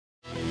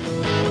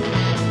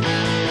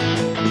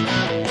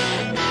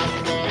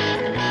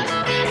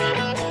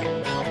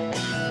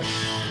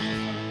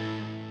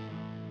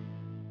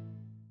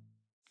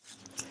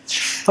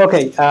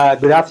Okay,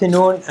 good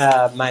afternoon.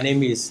 My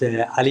name is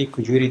Ali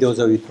Kujuri, those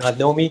of you who do not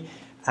know me,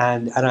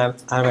 and I'm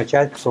a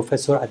adjunct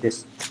professor at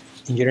this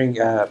engineering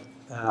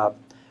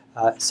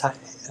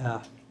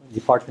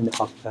department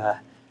of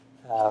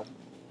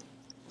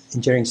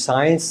engineering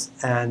science,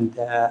 and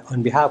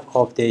on behalf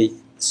of the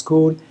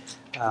School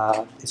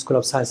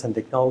of Science and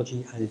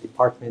Technology and the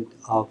Department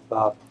of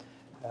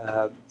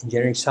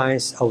Engineering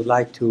Science, I would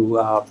like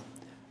to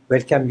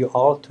welcome you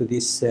all to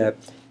this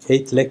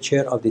 8th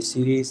lecture of the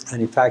series,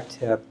 and in fact,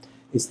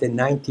 it's the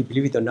 90,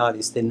 believe it or not,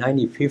 it's the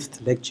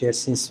 95th lecture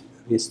since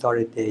we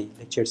started the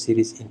lecture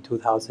series in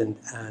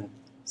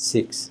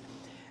 2006.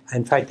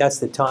 In fact, that's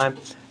the time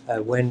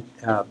when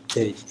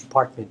the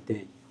department,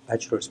 the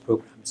bachelor's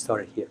program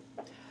started here.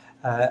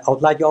 I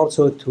would like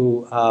also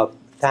to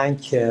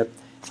thank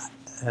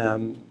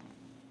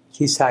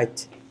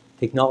Keysight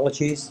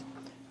Technologies,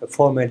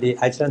 formerly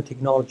Agilent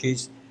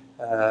Technologies,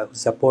 who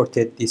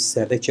supported this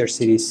lecture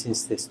series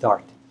since the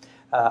start.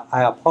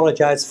 I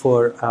apologize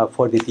for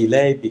the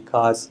delay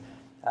because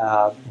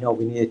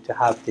we needed to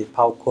have the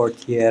power cord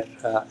here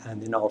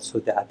and then also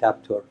the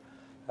adapter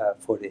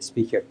for the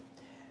speaker.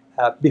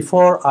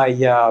 Before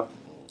I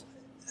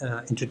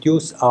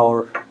introduce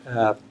our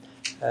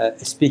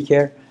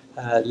speaker,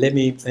 let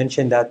me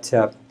mention that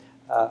there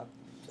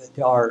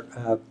are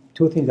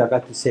two things I've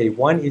got to say.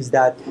 One is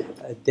that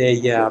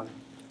the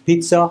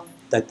pizza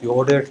that we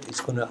ordered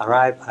is going to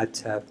arrive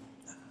at,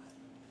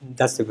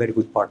 that's a very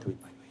good part of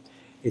it, by the way.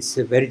 It's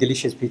a very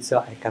delicious pizza,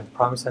 I can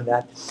promise on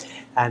that.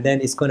 And then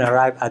it's going to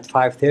arrive at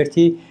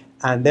 5:30.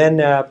 And then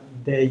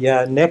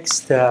the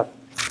next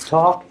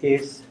talk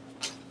is,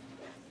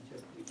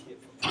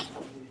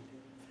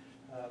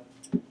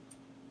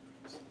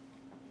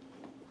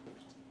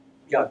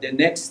 the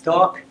next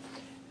talk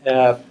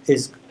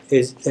is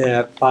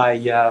by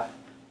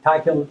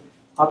titled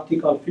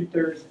Optical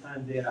Filters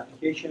and Their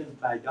Applications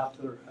by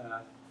Dr.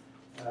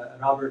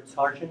 Robert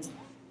Sargent.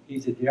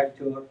 He's the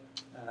director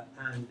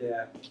and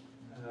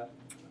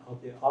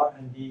of the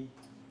R&D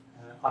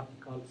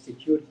Optical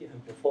Security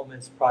and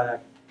Performance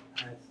Product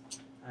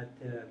at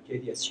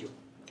JDSU.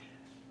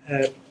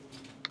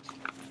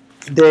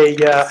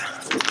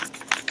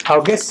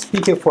 Our guest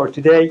speaker for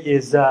today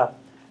is Dr.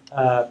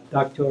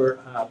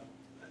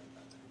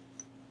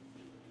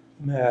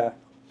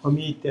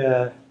 Omeed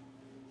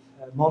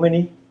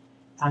Momeni,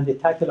 and the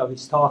title of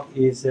his talk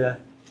is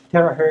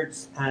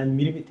Terahertz and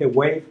Millimeter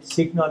Wave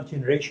Signal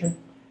Generation,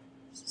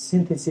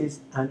 Synthesis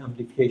and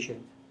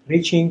Amplification,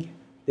 Reaching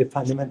the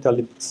Fundamental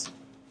Limits.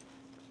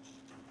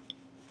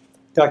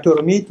 Dr.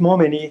 Omeed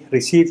Momeni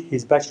received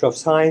his Bachelor of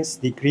Science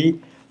degree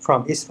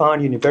from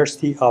Isfahan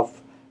University of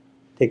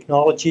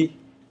Technology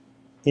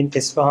in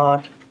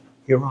Isfahan,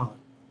 Iran,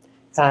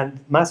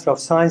 and Master of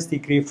Science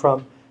degree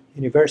from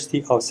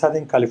University of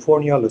Southern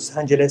California, Los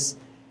Angeles,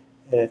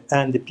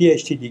 and the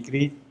PhD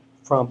degree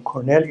from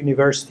Cornell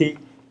University,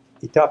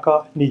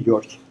 Ithaca, New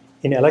York,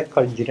 in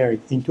electrical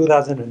engineering in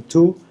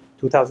 2002,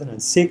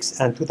 2006,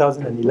 and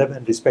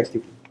 2011,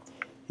 respectively.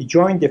 He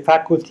joined the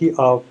Faculty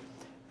of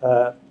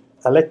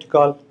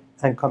Electrical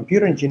and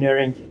Computer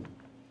Engineering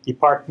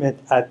Department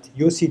at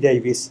UC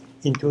Davis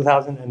in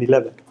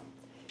 2011.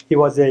 He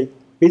was a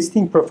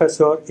visiting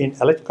professor in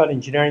Electrical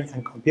Engineering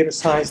and Computer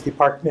Science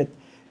Department,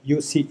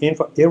 UC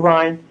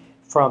Irvine,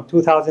 from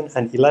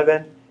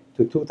 2011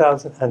 to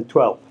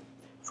 2012.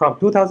 From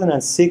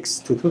 2006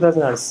 to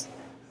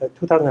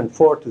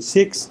 2004 to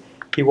 6,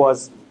 he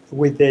was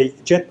with the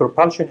Jet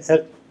Propulsion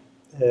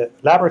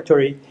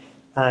Laboratory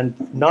and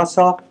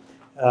NASA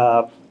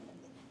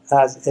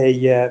as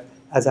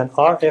an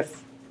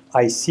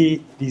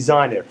RFIC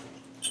designer.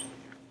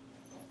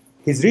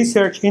 His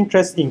research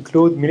interests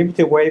include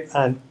millimeter wave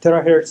and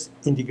terahertz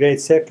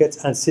integrated circuits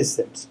and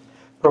systems.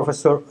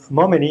 Professor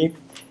Momeni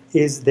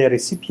is the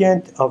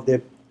recipient of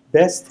the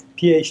Best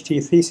PhD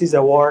Thesis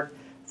Award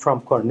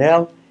from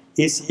Cornell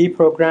ECE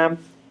program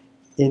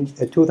in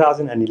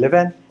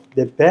 2011,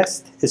 the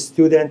Best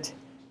Student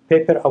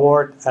Paper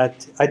Award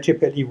at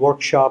IEEE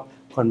Workshop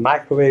on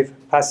Microwave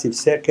Passive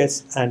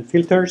Circuits and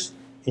Filters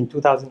in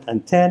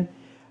 2010,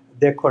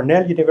 the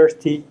Cornell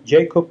University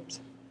Jacobs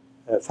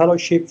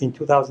Fellowship in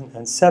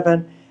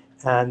 2007,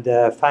 and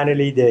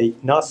finally the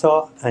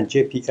NASA and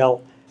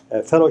JPL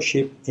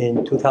Fellowship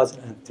in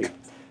 2003.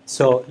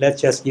 So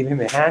let's just give him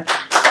a hand.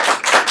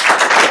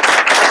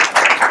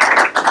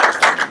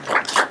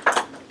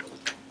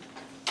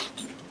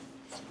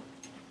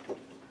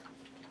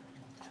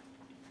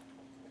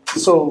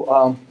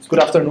 So, good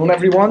afternoon,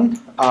 everyone.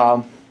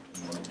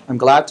 I'm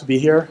glad to be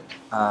here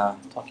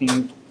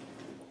talking.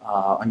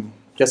 I'm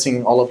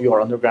guessing all of you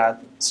are undergrad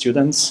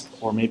students,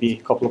 or maybe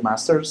a couple of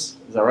masters.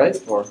 Is that right?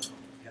 Or it's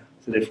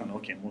different?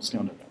 Okay, mostly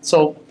undergrad.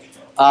 So,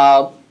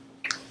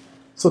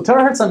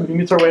 terahertz and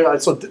millimeter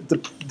wave. So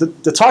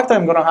the talk that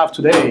I'm going to have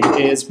today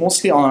is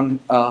mostly on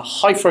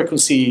high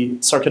frequency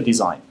circuit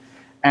design.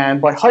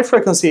 And by high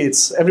frequency,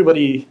 it's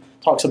everybody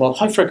talks about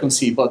high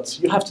frequency, but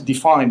you have to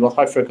define what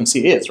high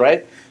frequency is,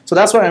 right? So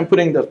that's why I'm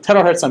putting the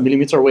terahertz and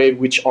millimeter wave,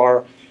 which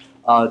are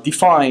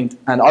defined,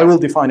 and I will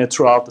define it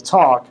throughout the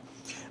talk.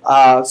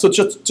 So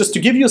just to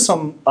give you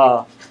some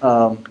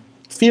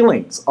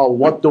feelings of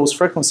what those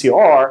frequencies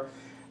are,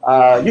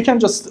 you can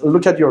just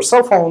look at your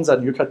cell phones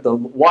and look at the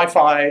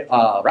Wi-Fi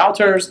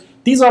routers.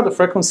 These are the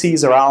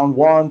frequencies around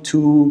 1,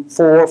 2,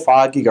 4,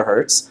 5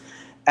 gigahertz.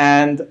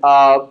 And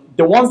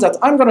the ones that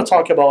I'm going to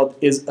talk about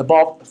is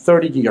above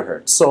 30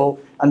 gigahertz. So,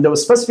 and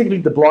those specifically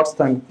the blocks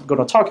that I'm going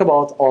to talk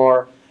about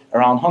are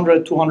around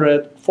 100,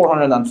 200,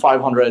 400, and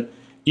 500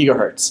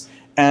 gigahertz.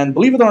 And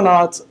believe it or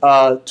not,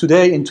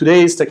 today in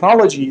today's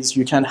technologies,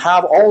 you can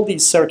have all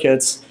these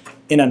circuits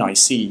in an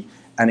IC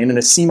and in a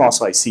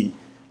CMOS IC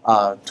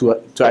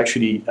to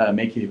actually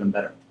make it even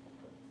better.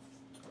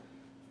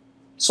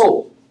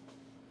 So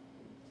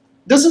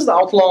this is the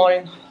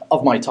outline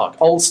of my talk.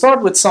 I'll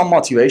start with some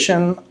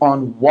motivation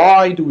on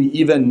why do we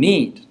even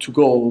need to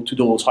go to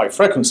those high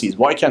frequencies.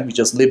 Why can't we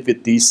just live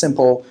with these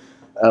simple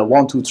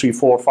 1, 2, 3,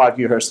 4, 5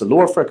 gigahertz, the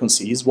lower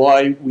frequencies?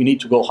 Why we need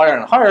to go higher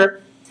and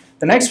higher?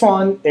 The next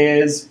one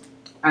is,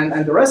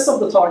 and the rest of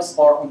the talks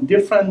are on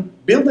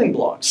different building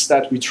blocks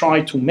that we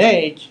try to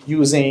make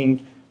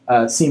using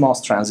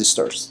CMOS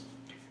transistors.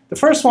 The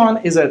first one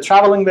is a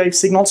traveling wave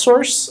signal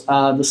source.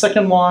 The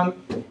second one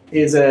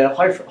is a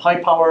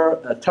high power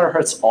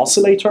terahertz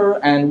oscillator.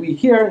 And we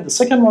here in the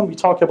second one, we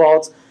talk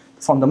about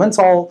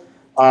fundamental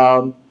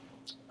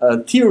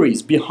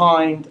theories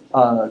behind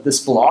this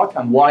block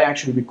and why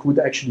actually we could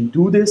actually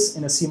do this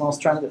in a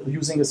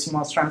using a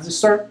CMOS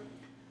transistor.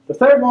 The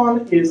third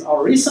one is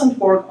our recent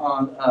work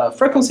on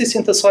frequency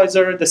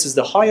synthesizer. This is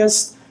the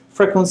highest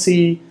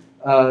frequency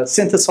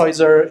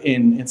synthesizer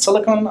in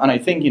silicon, and I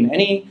think in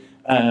any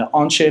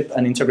on-chip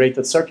and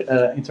integrated circuit,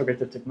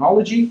 integrated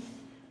technology.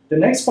 The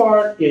next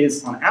part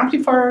is on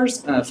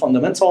amplifiers,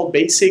 fundamental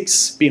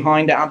basics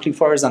behind the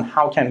amplifiers and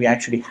how can we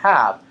actually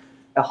have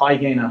a high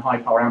gain and high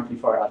power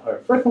amplifier at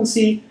higher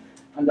frequency.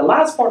 And the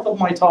last part of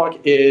my talk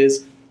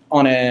is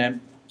on a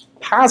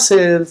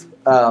passive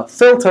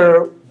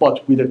filter,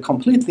 but with a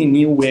completely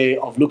new way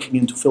of looking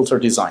into filter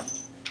design.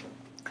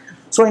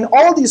 So in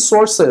all these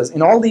sources,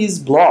 in all these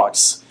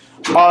blocks,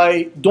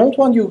 I don't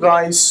want you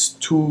guys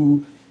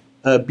to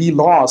be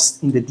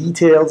lost in the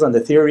details and the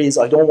theories.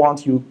 I don't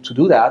want you to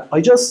do that.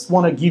 I just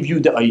want to give you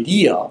the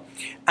idea.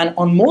 And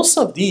on most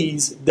of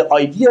these, the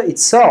idea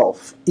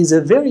itself is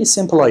a very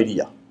simple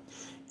idea.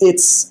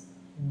 It's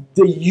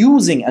the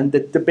using and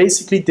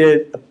basically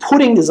the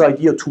putting this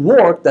idea to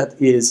work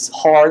that is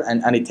hard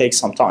and it takes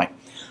some time.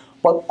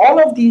 But all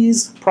of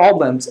these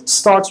problems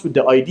starts with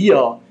the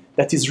idea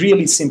that is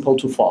really simple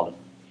to follow.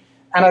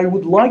 And I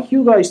would like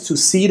you guys to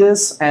see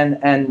this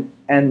and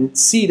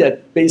see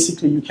that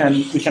basically you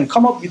can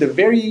come up with a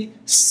very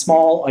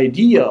small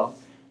idea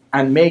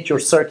and make your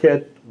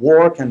circuit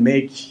work and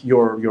make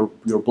your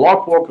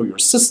block work or your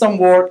system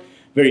work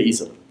very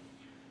easily.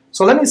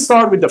 So let me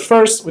start with the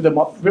first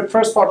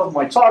part of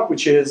my talk,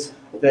 which is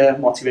the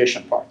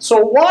motivation part.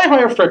 So why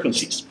higher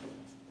frequencies?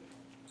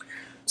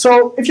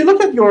 So if you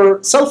look at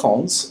your cell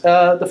phones,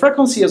 the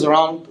frequency is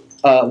around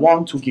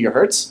 1, 2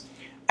 gigahertz.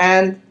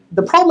 And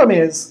the problem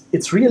is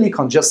it's really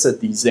congested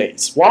these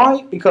days.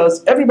 Why?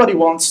 Because everybody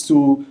wants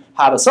to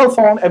have a cell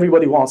phone,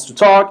 everybody wants to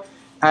talk,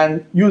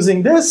 and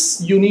using this,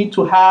 you need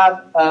to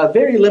have a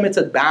very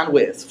limited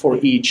bandwidth for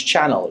each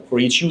channel, for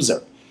each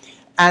user.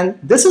 And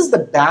this is the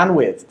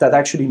bandwidth that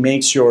actually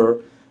makes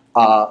your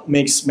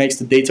makes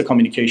the data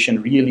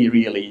communication really,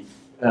 really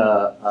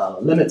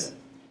limited.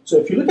 So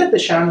if you look at the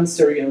Shannon's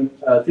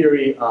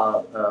theory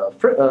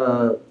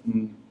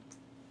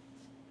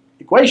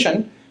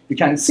equation, you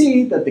can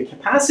see that the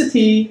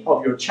capacity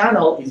of your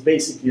channel is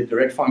basically a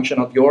direct function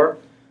of your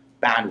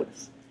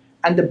bandwidth.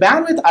 And the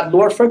bandwidth at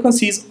lower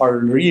frequencies are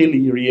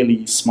really,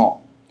 really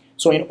small.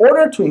 So in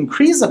order to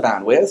increase the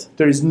bandwidth,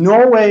 there is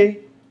no way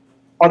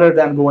other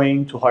than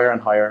going to higher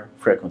and higher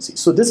frequencies.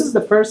 So this is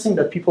the first thing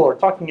that people are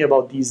talking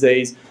about these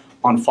days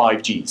on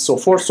 5G. So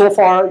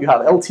far, you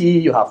have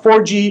LTE, you have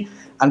 4G,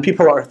 and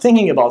people are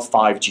thinking about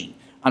 5G.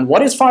 And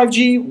what is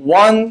 5G?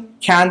 One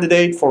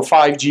candidate for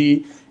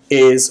 5G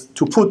is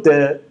to put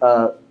the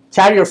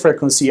carrier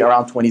frequency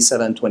around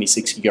 27,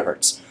 26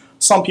 gigahertz.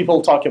 Some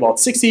people talk about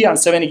 60 and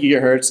 70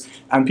 gigahertz,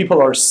 and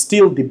people are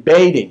still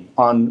debating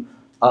on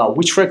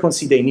which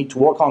frequency they need to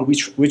work on,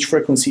 which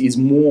frequency is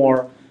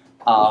more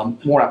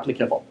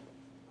applicable.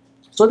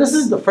 So this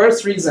is the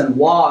first reason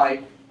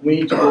why we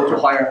need to go to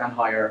higher and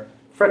higher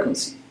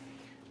frequency.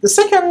 The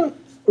second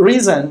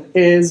reason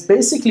is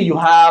basically you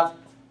have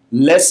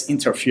less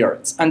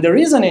interference. And the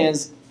reason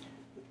is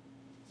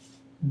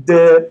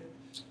the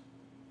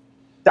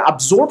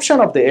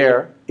absorption of the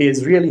air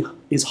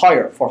is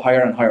higher for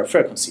higher and higher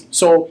frequency.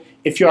 So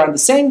if you're on the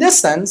same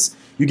distance,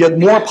 you get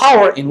more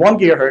power in 1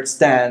 gigahertz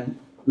than,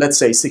 let's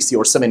say, 60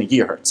 or 70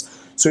 gigahertz.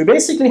 So you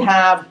basically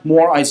have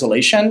more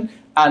isolation,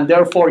 and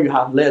therefore you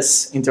have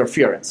less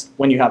interference.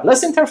 When you have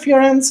less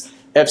interference,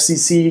 if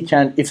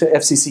the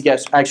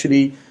FCC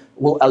actually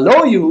will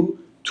allow you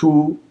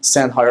to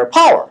send higher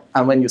power.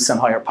 And when you send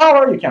higher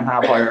power, you can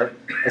have higher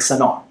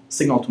SNR,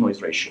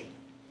 signal-to-noise ratio.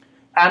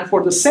 And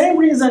for the same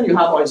reason, you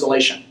have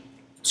isolation.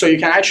 So you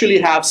can actually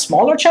have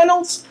smaller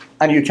channels,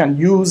 and you can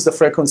use the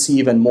frequency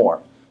even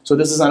more. So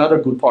this is another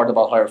good part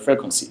about higher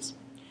frequencies.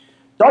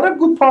 The other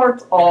good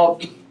part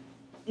of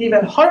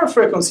even higher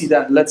frequency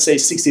than, let's say,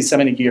 60,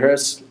 70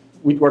 gigahertz,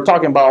 we're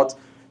talking about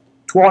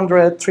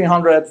 200,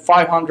 300,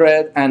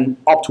 500, and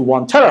up to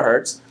 1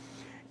 terahertz,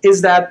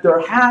 is that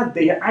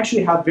they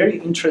actually have very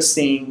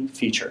interesting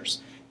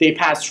features. They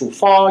pass through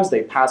fogs,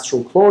 they pass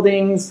through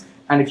clothings,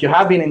 and if you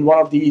have been in one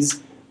of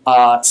these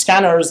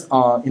scanners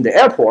in the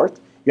airport,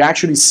 you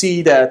actually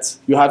see that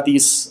you have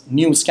these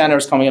new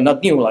scanners coming in,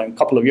 not new, like a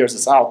couple of years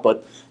it's out,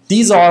 but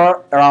these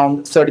are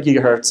around 30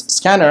 gigahertz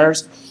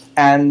scanners,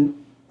 and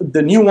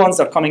the new ones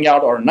that are coming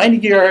out are 90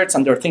 gigahertz,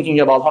 and they're thinking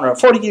about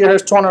 140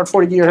 gigahertz,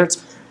 240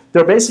 gigahertz.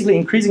 They're basically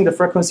increasing the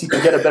frequency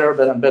to get a better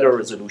and better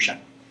resolution.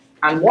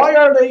 And why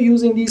are they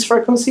using these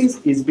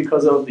frequencies? Is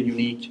because of the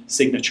unique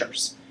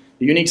signatures.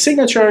 The unique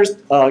signatures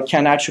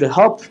can actually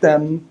help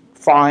them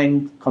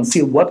find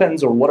concealed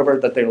weapons or whatever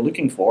that they're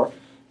looking for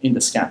in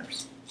the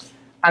scanners.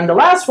 And the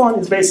last one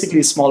is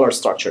basically smaller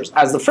structures.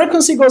 As the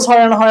frequency goes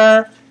higher and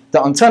higher,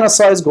 the antenna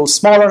size goes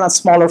smaller and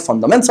smaller,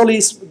 fundamentally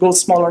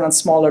goes smaller and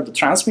smaller, the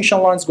transmission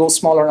lines go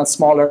smaller and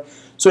smaller.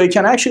 So you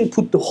can actually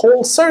put the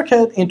whole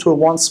circuit into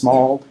one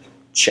small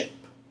chip.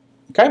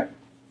 Okay?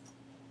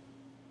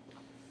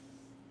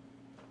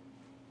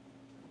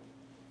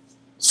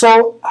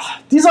 So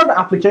these are the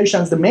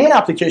applications, the main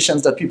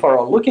applications that people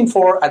are looking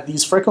for at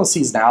these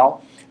frequencies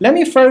now. Let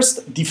me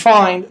first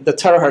define the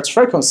terahertz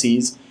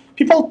frequencies.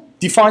 People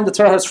define the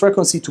terahertz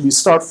frequency to be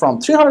start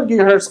from 300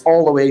 gigahertz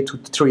all the way to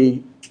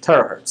 3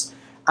 terahertz.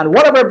 And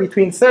whatever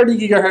between 30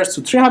 gigahertz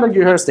to 300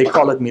 gigahertz, they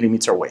call it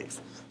millimeter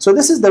wave. So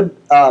this is the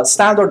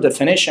standard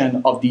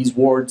definition of these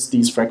words,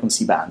 these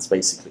frequency bands,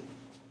 basically.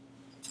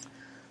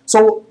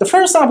 So the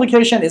first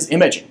application is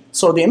imaging.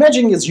 So the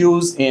imaging is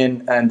used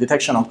in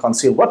detection of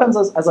concealed weapons,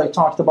 as I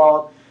talked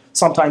about.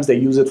 Sometimes they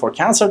use it for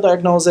cancer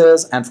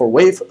diagnosis and for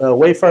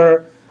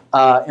wafer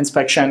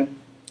inspection.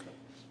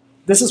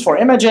 This is for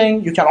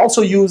imaging. You can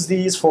also use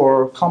these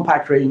for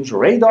compact range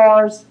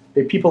radars.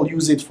 People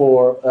use it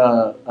for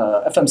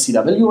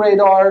FMCW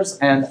radars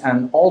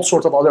and all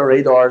sorts of other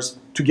radars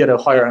to get a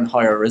higher and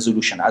higher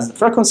resolution. As the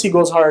frequency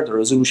goes higher, the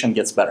resolution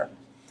gets better.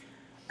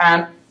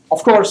 And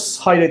of course,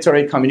 high data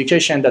rate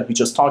communication that we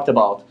just talked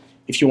about.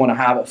 If you want to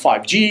have a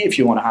 5G, if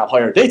you want to have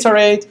higher data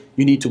rate,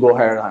 you need to go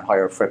higher and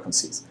higher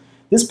frequencies.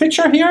 This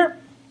picture here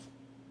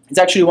is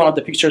actually one of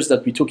the pictures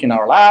that we took in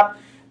our lab,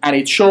 and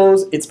it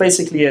shows, it's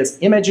basically as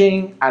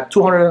imaging at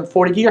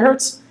 240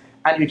 gigahertz,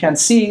 and you can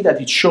see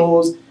that it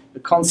shows the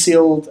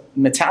concealed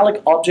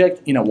metallic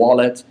object in a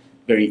wallet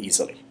very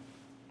easily.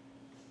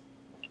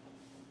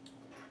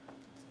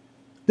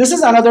 This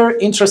is another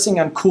interesting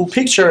and cool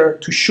picture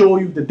to show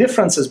you the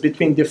differences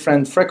between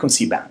different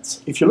frequency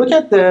bands. If you look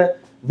at the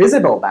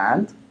visible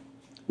band,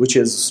 which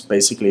is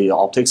basically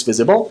optics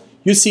visible,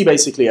 you see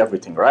basically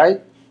everything,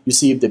 right? You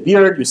see the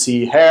beard, you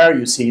see hair,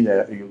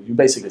 you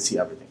basically see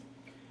everything.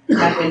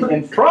 And in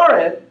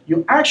infrared,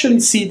 you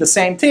actually see the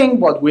same thing,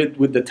 but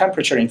with the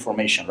temperature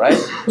information, right?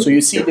 So you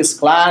see this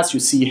glass,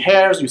 you see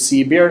hairs, you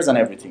see beards and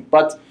everything.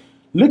 But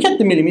look at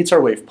the millimeter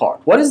wave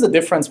part. What is the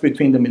difference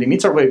between the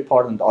millimeter wave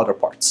part and the other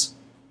parts?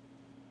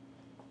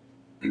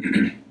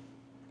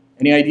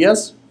 Any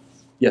ideas?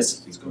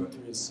 Yes? He's going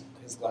through his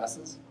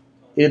glasses?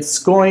 It's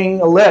going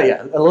a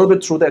little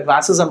bit through the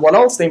glasses. And what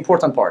else? The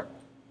important part.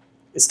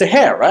 It's the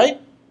hair,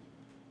 right?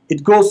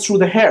 It goes through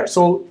the hair.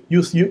 So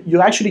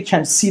you actually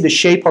can see the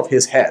shape of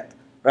his head,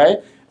 right?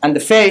 And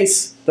the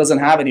face doesn't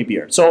have any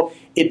beard. So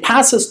it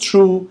passes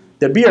through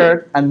the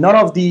beard, and none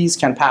of these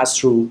can pass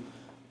through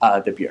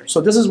the beard. So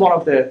this is one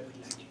of the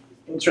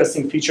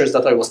interesting features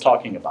that I was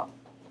talking about.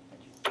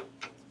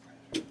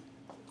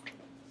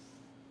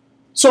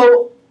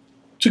 So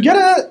to get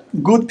a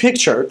good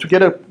picture,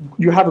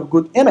 you have a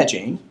good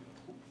imaging,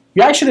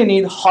 you actually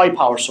need high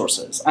power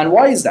sources. And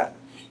why is that?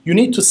 You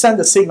need to send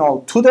the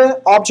signal to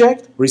the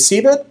object,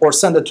 receive it, or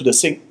send it to the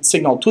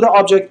signal to the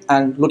object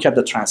and look at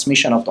the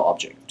transmission of the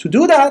object. To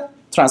do that,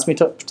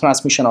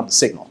 transmission of the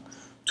signal.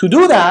 To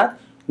do that,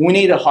 we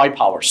need a high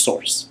power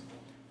source.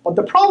 But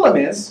the problem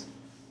is,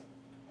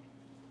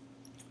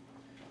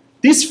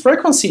 this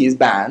frequency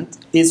band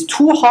is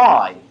too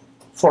high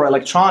for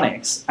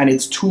electronics and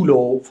it's too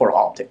low for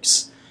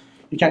optics.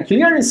 You can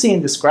clearly see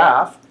in this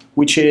graph,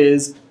 which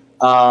is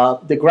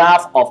the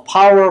graph of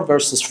power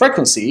versus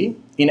frequency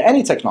in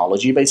any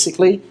technology,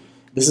 basically.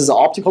 This is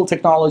optical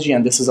technology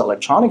and this is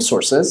electronic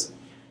sources.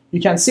 You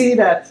can see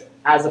that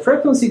as the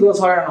frequency goes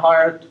higher and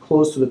higher,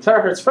 close to the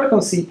terahertz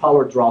frequency,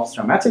 power drops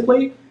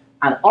dramatically.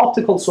 And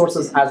optical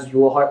sources, as you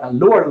go higher and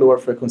lower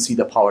frequency,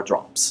 the power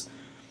drops.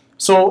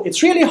 So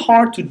it's really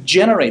hard to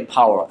generate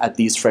power at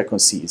these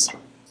frequencies.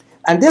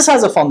 And this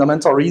has a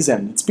fundamental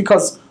reason. It's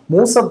because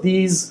most of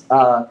these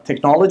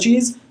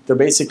technologies, they're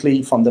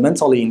basically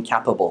fundamentally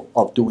incapable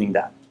of doing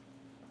that.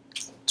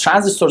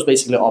 Transistors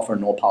basically offer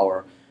no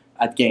power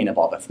at gain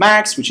above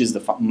Fmax, which is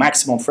the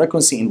maximum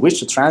frequency in which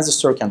the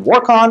transistor can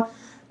work on.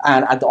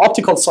 And at the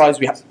optical side,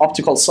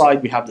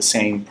 we have the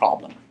same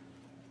problem.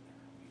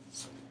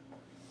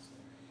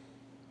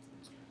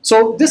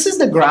 So this is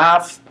the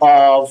graph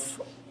of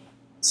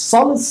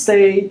solid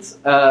state,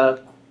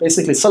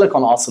 basically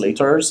silicon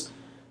oscillators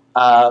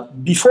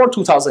before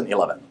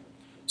 2011.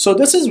 So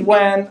this is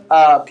when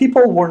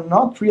people were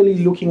not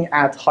really looking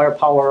at high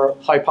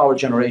power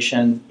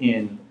generation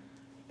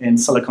in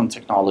silicon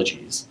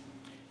technologies.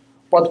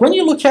 But when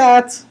you look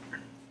at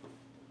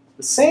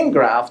the same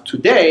graph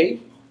today,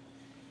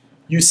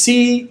 you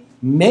see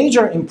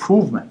major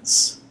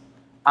improvements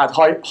at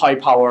high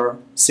power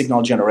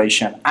signal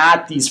generation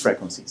at these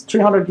frequencies,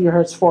 300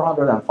 gigahertz,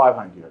 400, and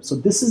 500 gigahertz. So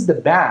this is the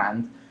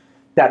band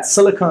that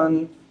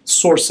silicon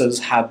sources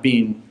have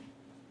been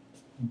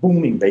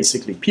booming,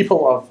 basically.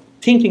 People are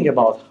thinking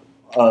about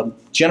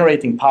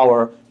generating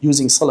power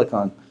using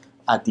silicon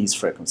at these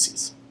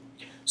frequencies.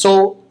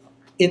 So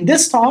in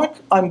this talk,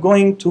 I'm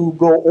going to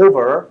go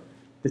over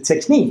the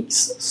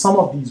techniques some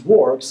of these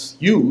works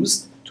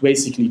used to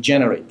basically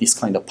generate this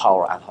kind of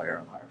power at higher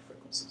and higher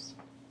frequencies.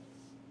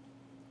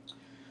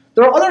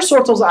 There are other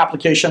sorts of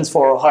applications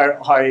for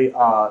high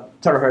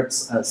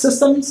terahertz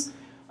systems.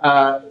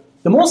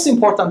 The most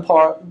important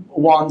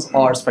ones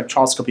are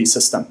spectroscopy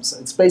systems.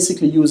 It's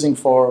basically using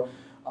for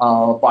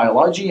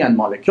biology and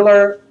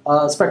molecular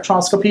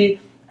spectroscopy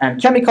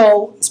and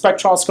chemical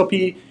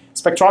spectroscopy.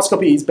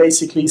 Spectroscopy is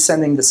basically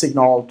sending the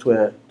signal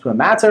to a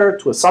matter,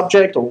 to a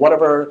subject, or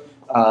whatever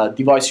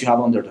device you have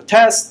under the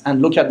test,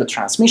 and look at the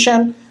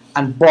transmission.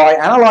 And by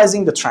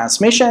analyzing the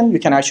transmission, you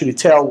can actually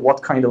tell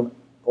what kind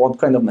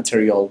of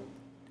material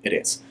it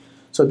is.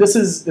 So this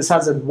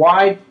has a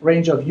wide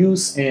range of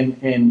use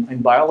in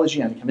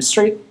biology and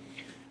chemistry.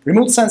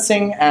 Remote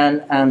sensing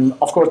and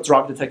of course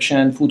drug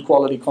detection, food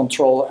quality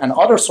control, and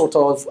other sort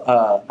of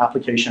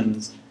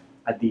applications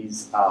at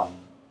these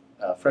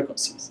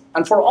frequencies.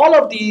 And for all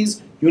of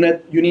these, you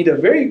need a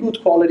very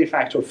good quality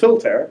factor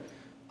filter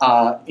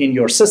in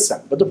your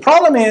system. But the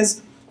problem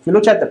is, if you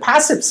look at the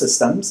passive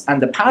systems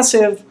and the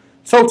passive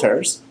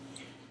filters,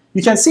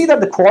 you can see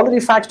that the quality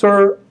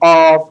factor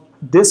of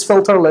this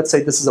filter, let's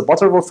say this is a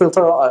Butterworth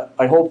filter.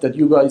 I hope that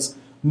you guys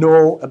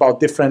know about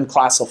different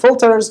class of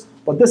filters,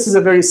 but this is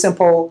a very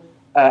simple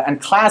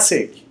and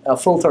classic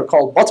filter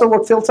called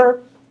Butterworth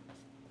filter.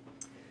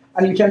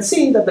 And you can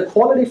see that the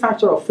quality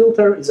factor of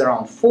filter is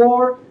around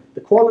 4.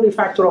 The quality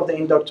factor of the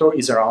inductor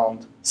is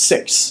around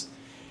 6.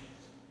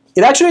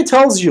 It actually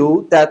tells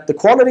you that the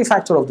quality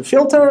factor of the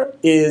filter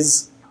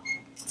is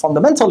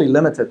fundamentally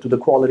limited to the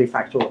quality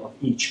factor of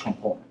each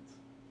component.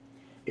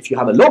 If you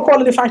have a low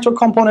quality factor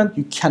component,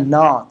 you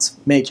cannot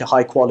make a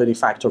high quality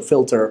factor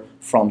filter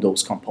from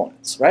those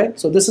components, right?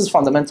 So this is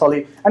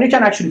fundamentally, and you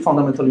can actually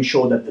fundamentally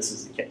show that this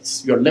is the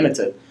case. You're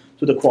limited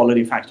to the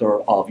quality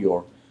factor of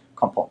your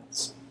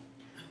components.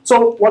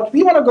 So what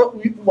we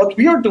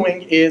are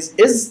doing is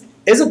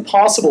it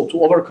possible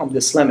to overcome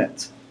this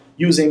limit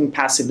using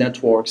passive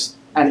networks?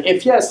 And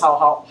if yes,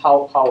 how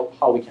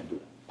we can do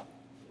that?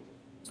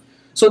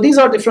 So these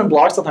are different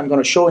blocks that I'm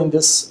going to show in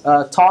this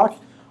talk.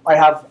 I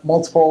have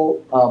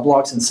multiple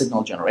blocks in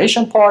signal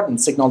generation part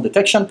and signal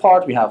detection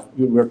part.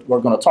 We're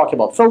going to talk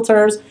about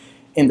filters.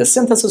 In the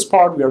synthesis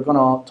part, we are going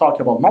to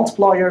talk about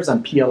multipliers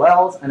and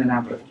PLLs. And in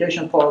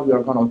amplification part, we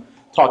are going to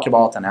talk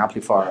about an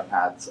amplifier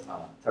at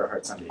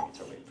terahertz and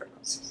millimeter wave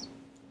frequencies.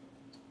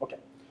 Okay,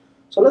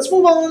 so let's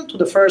move on to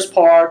the first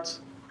part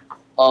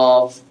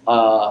of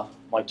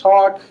my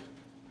talk.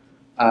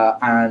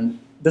 And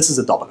this is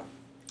a doubler.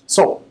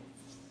 So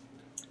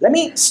let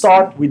me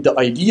start with the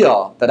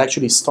idea that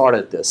actually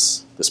started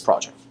this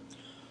project.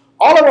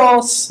 All of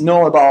us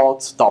know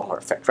about Doppler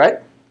effect, right?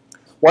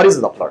 What is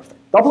the Doppler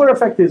effect? Doppler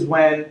effect is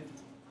when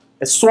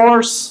a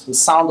source, the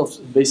sound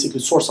of,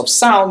 basically source of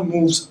sound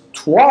moves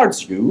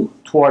towards you,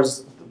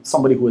 towards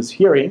somebody who is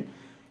hearing,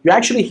 you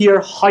actually hear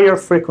higher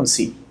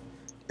frequency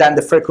than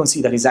the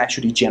frequency that is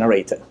actually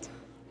generated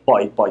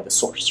by the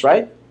source,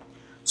 right?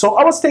 So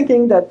I was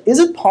thinking that, is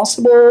it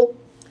possible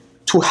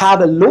to have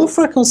a low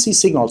frequency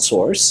signal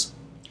source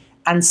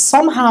and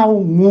somehow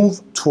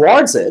move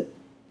towards it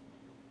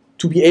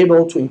to be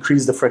able to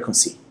increase the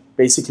frequency,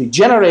 basically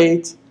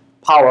generate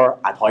power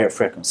at higher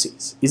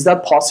frequencies? Is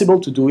that possible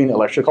to do in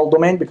electrical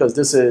domain? Because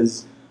this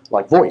is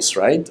like voice,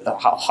 right?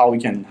 How we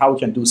can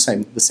do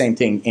the same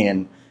thing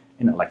in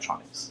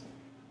electronics.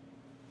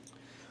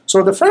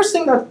 So the first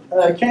thing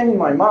that came in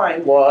my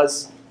mind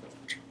was,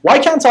 why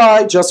can't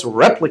I just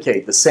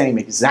replicate the same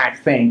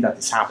exact thing that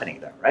is happening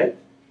there, right?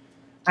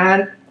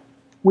 And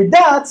with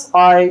that,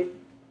 I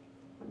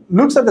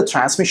looked at the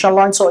transmission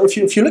line. So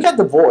if you look at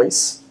the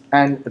voice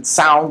and its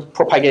sound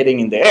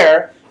propagating in the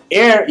air,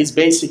 air is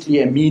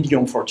basically a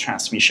medium for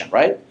transmission,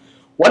 right?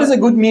 What is a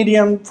good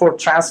medium for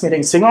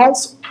transmitting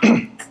signals?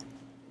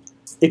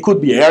 It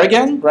could be air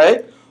again,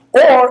 right?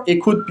 Or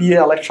it could be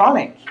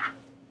electronic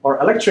or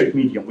electric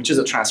medium, which is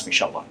a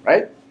transmission line,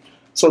 right?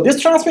 So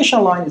this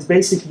transmission line is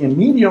basically a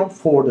medium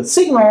for the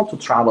signal to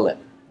travel in.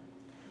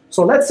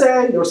 So let's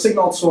say your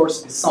signal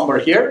source is somewhere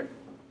here.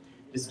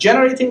 It's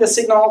generating the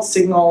signal.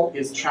 Signal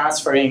is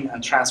transferring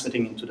and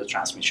transmitting into the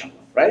transmission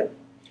line, right?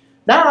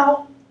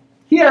 Now,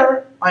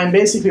 here, I'm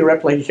basically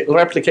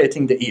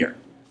replicating the ear.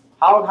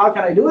 How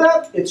can I do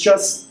that? It's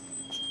just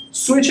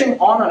switching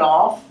on and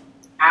off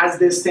as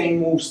this thing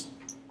moves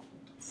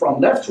from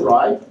left to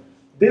right,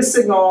 this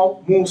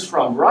signal moves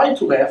from right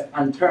to left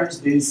and turns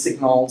these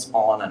signals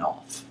on and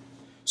off.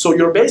 So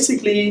you're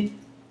basically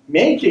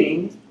making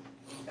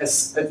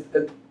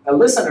a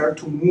listener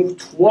to move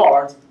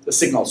toward the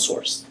signal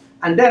source.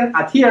 And then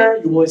at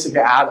here, you will basically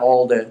add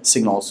all the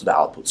signals to the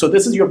output. So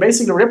this is, you're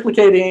basically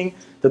replicating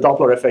the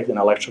Doppler effect in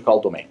electrical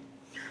domain.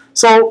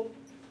 So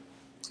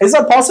is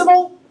it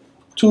possible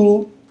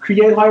to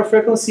create higher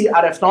frequency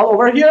at F0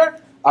 over here?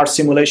 Our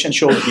simulation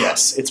showed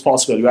yes, it's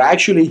possible. You're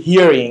actually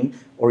hearing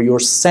or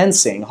you're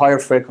sensing higher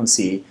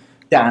frequency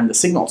than the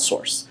signal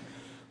source.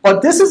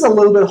 But this is a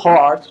little bit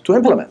hard to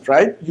implement,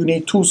 right? You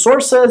need two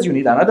sources, you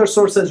need another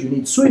sources, you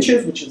need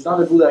switches, which is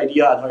not a good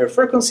idea at higher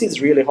frequency.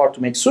 It's really hard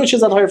to make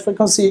switches at higher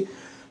frequency.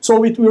 So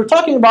we were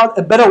talking about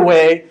a better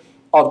way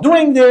of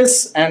doing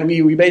this, and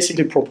we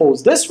basically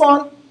proposed this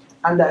one.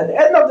 And at the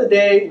end of the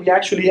day, we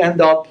actually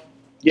end up,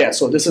 yeah,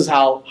 so this is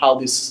how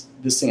this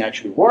thing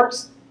actually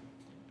works.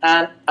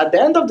 And at the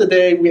end of the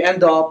day, we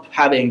end up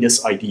having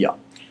this idea,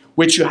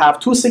 which you have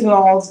two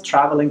signals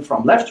traveling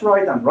from left to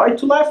right and right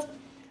to left.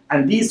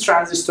 And these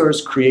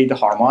transistors create the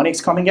harmonics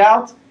coming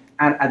out.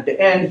 And at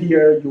the end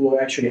here, you are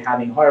actually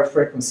having higher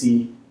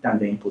frequency than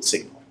the input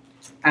signal.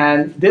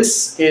 And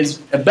this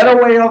is a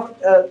better way of,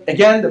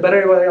 again, the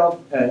better way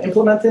of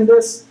implementing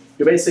this.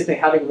 You're basically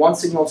having one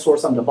signal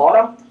source on the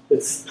bottom.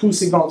 It's two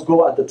signals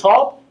go at the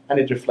top, and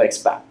it reflects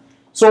back.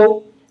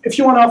 So if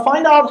you want to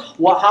find out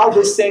how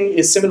this thing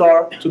is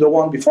similar to the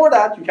one before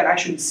that, you can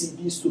actually see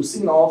these two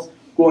signals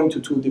going to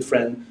two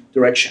different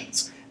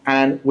directions.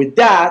 And with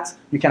that,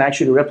 you can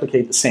actually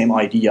replicate the same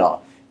idea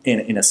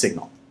in a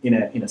signal, in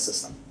a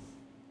system.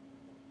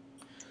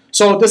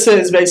 So this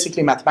is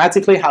basically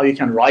mathematically how you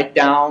can write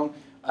down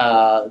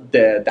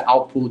the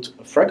output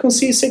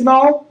frequency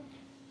signal.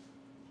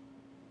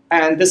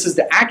 And this is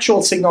the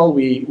actual signal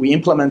we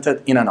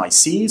implemented in an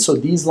IC. So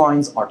these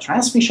lines are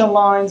transmission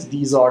lines.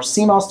 These are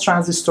CMOS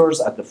transistors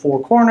at the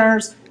four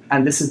corners.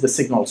 And this is the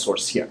signal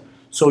source here.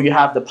 So you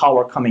have the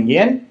power coming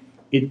in.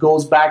 It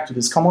goes back to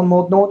this common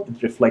mode node.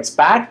 It reflects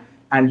back.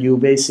 And you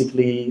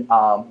basically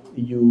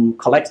you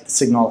collect the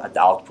signal at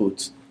the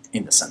output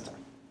in the center.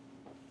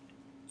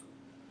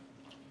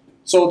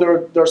 So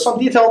there are some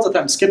details that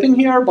I'm skipping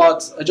here,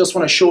 but I just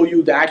want to show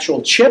you the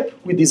actual chip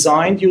we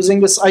designed using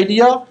this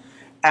idea.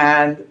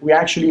 And we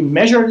actually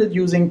measured it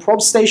using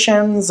probe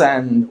stations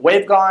and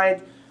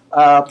waveguide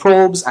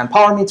probes and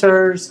power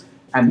meters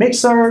and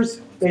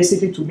mixers,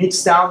 basically to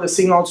mix down the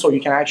signal so you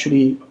can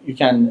actually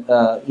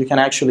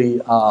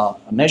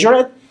measure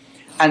it.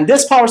 And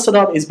this power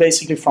setup is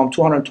basically from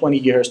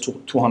 220 gigahertz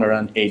to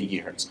 280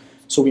 gigahertz.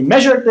 So we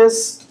measured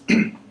this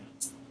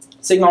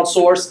signal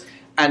source,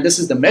 and this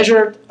is the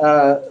measured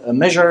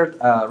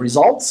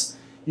results.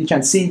 You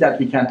can see that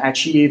we can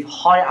achieve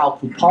high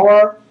output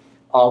power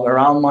of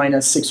around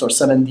 -6 or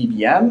 7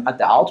 dBm at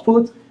the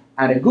output,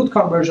 and a good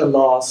conversion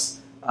loss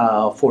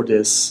for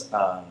this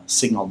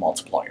signal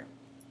multiplier.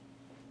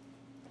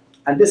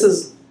 And this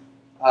is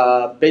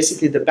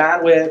basically the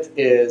bandwidth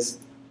is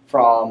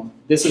from,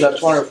 this is at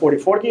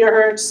 244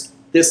 gigahertz.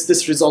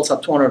 This results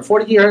at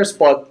 240 gigahertz,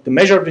 but the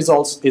measured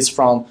results is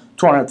from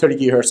 230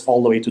 gigahertz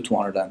all the way to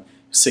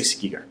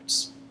 260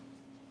 gigahertz.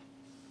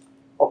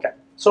 Okay,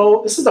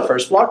 so this is the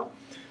first block.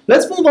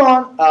 Let's move on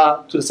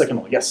to the second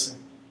one. Yes?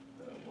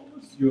 What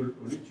was your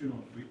original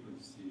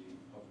frequency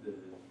of the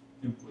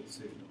input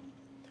signal?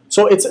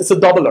 So it's a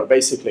doubler,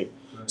 basically.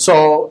 Right. So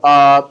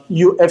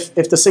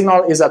if the signal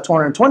is at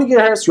 220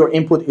 gigahertz, your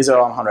input is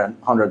around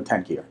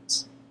 110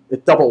 gigahertz.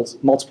 It doubles,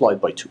 multiplied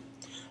by 2.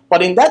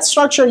 But in that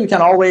structure, you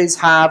can always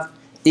have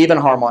even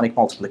harmonic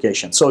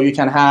multiplication. So you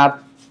can have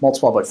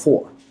multiplied by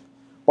 4.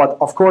 But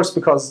of course,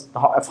 because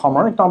if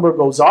harmonic number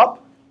goes up,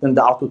 then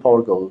the output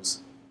power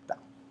goes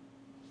down.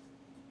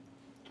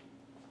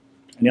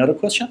 Any other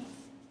question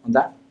on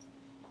that?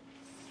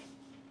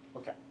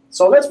 Okay.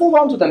 So let's move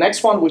on to the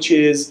next one, which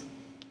is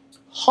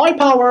high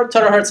power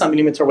terahertz and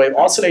millimeter wave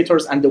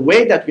oscillators and the way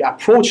that we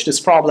approach this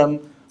problem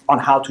on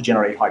how to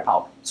generate high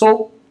power.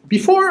 So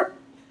before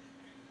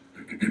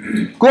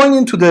going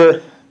into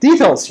the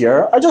details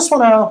here, I just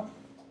want to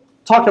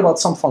talk about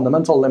some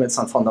fundamental limits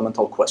and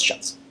fundamental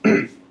questions.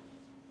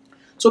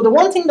 So the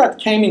one thing that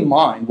came in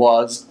mind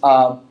was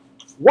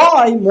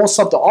why most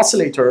of the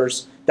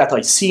oscillators that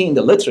I see in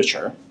the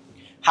literature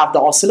have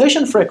the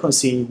oscillation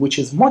frequency which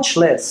is much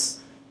less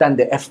than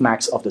the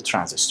Fmax of the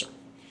transistor.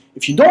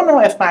 If you don't know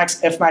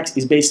Fmax, Fmax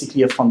is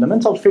basically a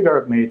fundamental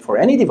figure made for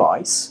any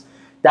device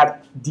that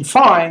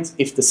defines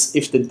if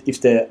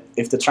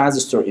the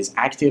transistor is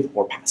active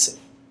or passive.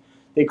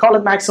 They call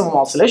it maximum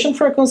oscillation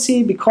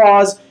frequency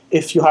because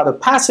if you have a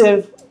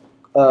passive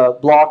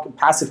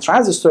passive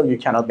transistor, you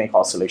cannot make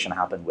oscillation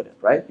happen with it,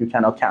 right? You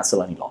cannot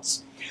cancel any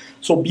loss.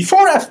 So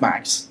before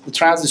Fmax, the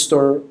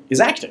transistor is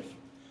active.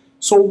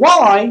 So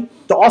why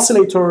the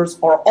oscillators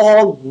are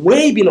all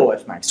way below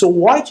Fmax? So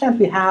why can't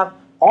we have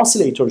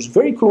oscillators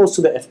very close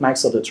to the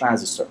Fmax of the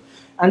transistor?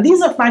 And these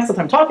Fmax that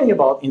I'm talking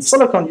about, in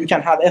silicon, you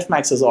can have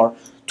Fmaxes are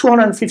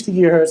 250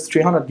 gigahertz,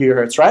 300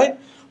 gigahertz, right?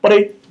 But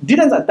I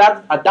didn't, at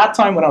that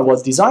time when I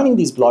was designing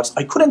these blocks,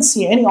 I couldn't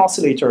see any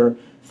oscillator,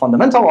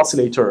 fundamental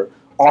oscillator,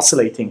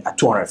 oscillating at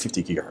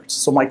 250 gigahertz.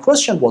 So my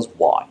question was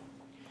why?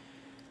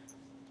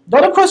 The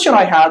other question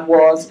I had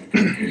was,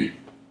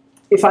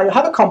 if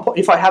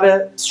I have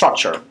a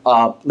structure,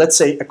 let's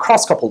say a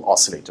cross-coupled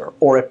oscillator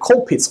or a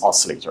Colpitts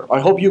oscillator. I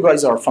hope you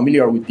guys are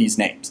familiar with these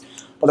names.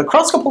 But the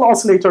cross-coupled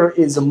oscillator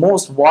is the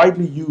most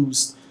widely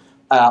used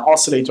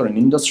oscillator in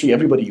industry.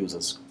 Everybody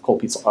uses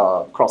Colpitts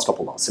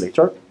cross-coupled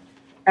oscillator.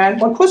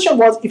 And my question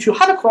was, if you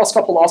have a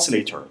cross-coupled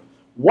oscillator,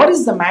 what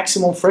is the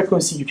maximum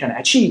frequency you can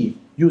achieve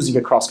using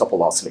a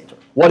cross-coupled oscillator?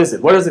 What is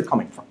it? Where is it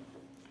coming from?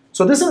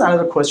 So this is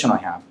another question I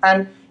have.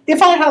 And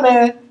if I have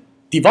a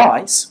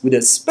device with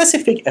a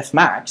specific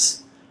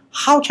Fmax,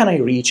 how can I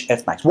reach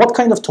Fmax? What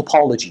kind of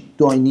topology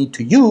do I need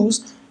to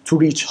use to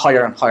reach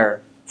higher and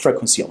higher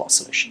frequency of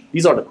oscillation?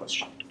 These are the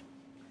questions.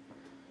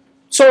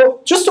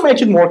 So just to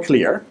make it more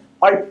clear,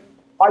 I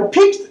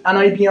picked an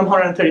IBM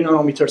 130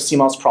 nanometer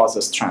CMOS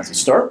process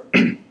transistor.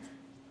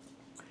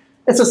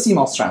 It's a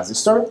CMOS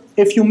transistor.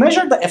 If you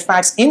measure the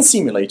Fmax in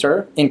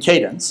simulator, in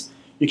cadence,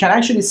 you can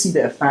actually see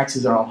the Fmax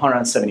is around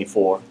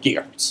 174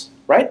 gigahertz,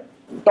 right?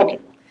 Okay.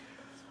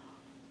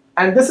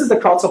 And this is the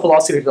cross-coupled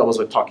oscillator I was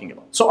talking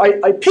about. So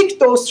I picked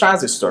those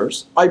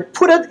transistors, I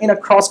put it in a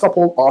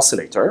cross-coupled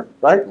oscillator,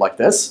 right, like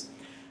this,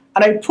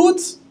 and I put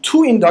two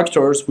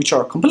inductors which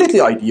are completely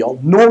ideal,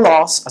 no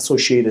loss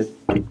associated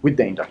with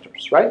the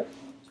inductors, right?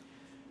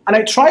 And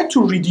I tried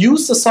to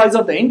reduce the size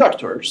of the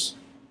inductors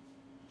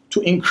to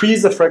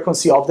increase the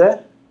frequency of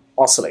the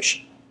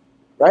oscillation,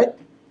 right?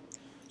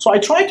 So I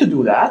tried to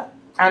do that,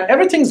 and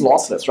everything's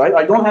lossless, right?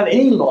 I don't have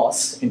any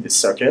loss in this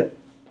circuit,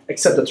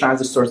 except the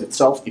transistors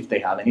itself, if they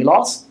have any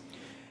loss.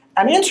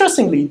 And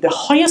interestingly, the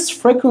highest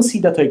frequency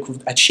that I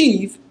could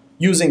achieve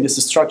using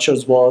these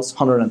structures was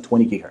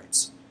 120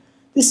 gigahertz.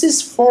 This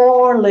is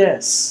far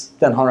less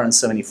than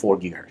 174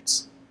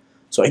 gigahertz.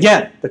 So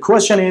again, the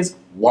question is,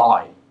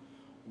 why?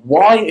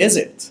 Why is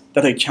it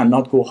that I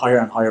cannot go higher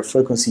and higher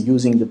frequency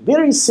using the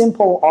very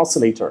simple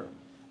oscillator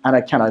and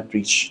I cannot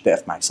reach the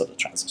Fmax of the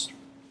transistor?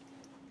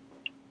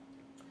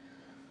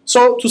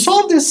 So to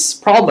solve this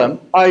problem,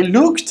 I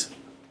looked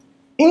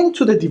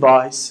into the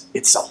device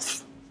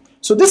itself.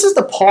 So this is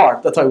the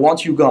part that I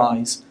want you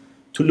guys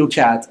to look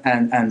at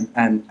and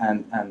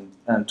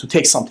to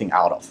take something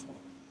out of.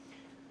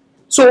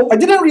 So I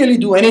didn't really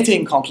do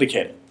anything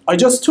complicated. I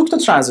just took the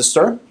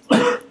transistor,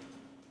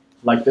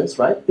 like this,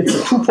 right? It's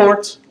a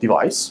two-port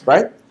device,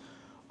 right?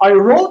 I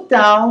wrote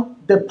down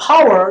the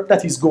power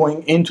that is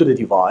going into the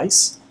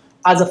device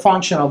as a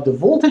function of the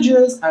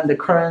voltages and the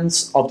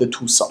currents of the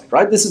two sides,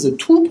 right? This is a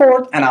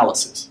two-port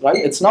analysis, right?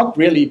 It's not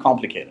really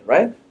complicated,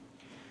 right?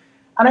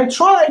 And I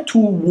tried to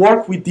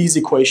work with these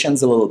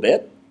equations a little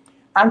bit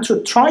and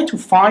to try to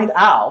find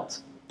out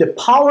the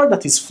power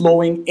that is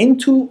flowing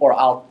into or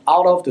out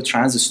of the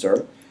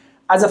transistor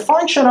as a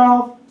function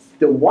of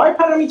the Y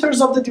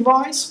parameters of the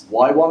device,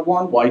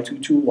 Y11,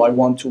 Y22,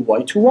 Y12,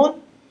 Y21,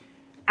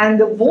 and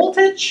the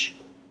voltage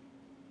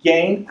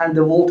gain and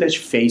the voltage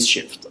phase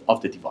shift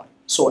of the device.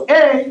 So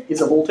A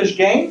is a voltage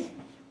gain,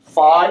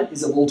 phi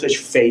is a voltage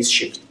phase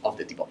shift of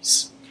the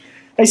device.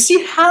 I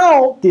see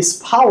how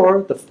this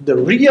power, the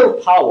real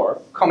power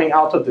coming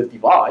out of the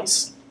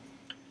device,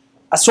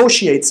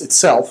 associates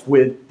itself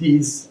with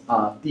these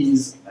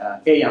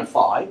A and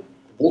phi,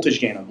 voltage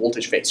gain and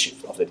voltage phase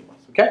shift of the device,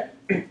 okay?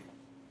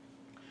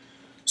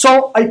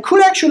 So I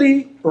could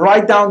actually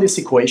write down this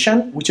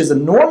equation, which is a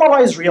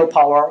normalized real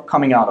power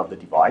coming out of the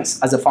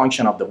device as a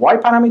function of the Y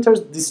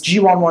parameters. This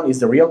G11 is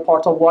the real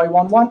part of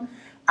Y11,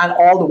 and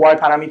all the Y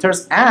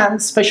parameters, and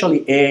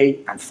especially A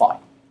and phi.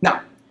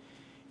 Now,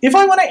 if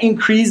I want to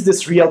increase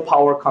this real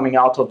power coming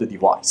out of the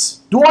device,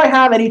 do I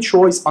have any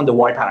choice on the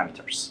Y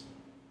parameters?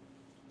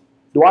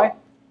 Do I?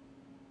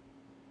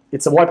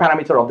 It's a Y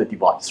parameter of the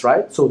device,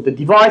 right? So the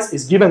device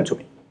is given to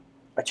me.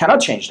 I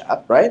cannot change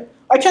that, right?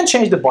 I can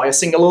change the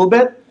biasing a little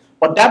bit,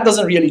 but that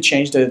doesn't really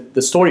change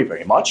the story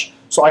very much.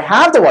 So I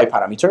have the Y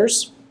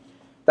parameters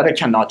that I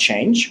cannot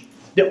change.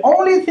 The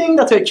only thing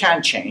that I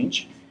can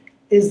change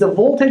is the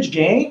voltage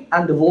gain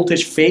and the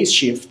voltage phase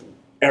shift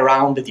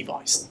around the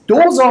device.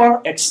 Those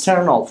are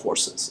external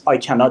forces. I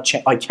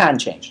can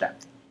change them.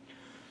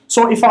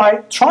 So if I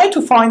try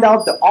to find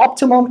out the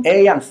optimum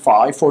A and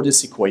phi for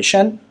this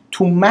equation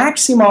to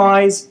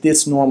maximize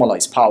this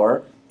normalized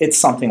power, it's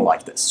something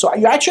like this. So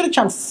you actually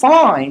can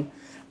find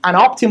and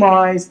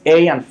optimize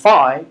A and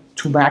phi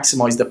to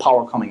maximize the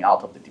power coming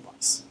out of the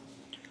device.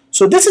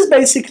 So this is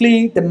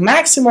basically the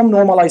maximum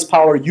normalized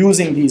power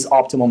using these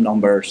optimum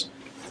numbers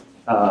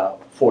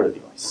for the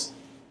device.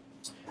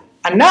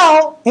 And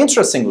now,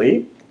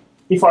 interestingly,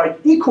 if I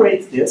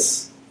equate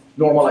this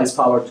normalized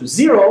power to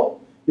 0,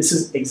 this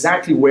is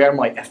exactly where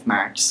my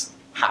Fmax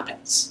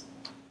happens.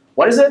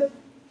 What is it?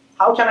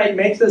 How can I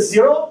make this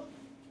 0?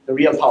 The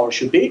real power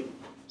should be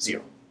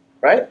 0,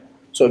 right?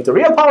 So if the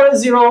real power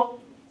is 0,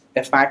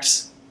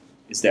 Fmax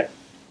is there.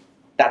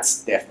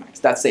 That's the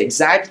Fmax. That's the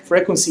exact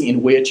frequency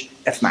in which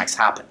Fmax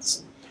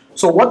happens.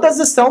 So what does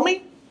this tell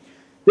me?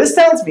 This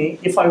tells me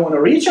if I want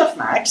to reach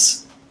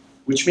Fmax,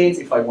 which means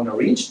if I want to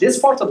reach this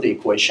part of the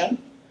equation,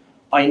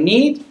 I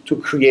need to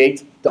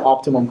create the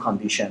optimum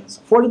conditions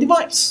for the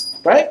device,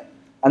 right?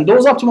 And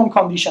those optimum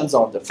conditions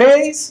are the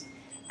phase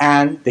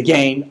and the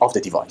gain of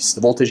the device,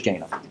 the voltage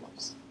gain of the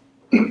device.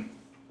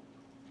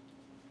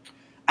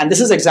 And this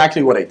is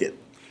exactly what I did.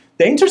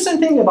 The interesting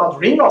thing about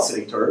ring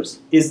oscillators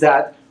is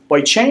that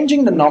by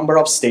changing the number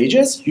of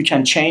stages, you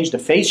can change the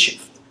phase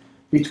shift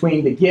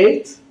between the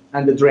gate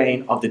and the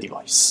drain of the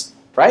device,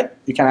 right?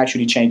 You can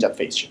actually change that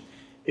phase shift.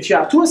 If you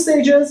have 2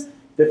 stages,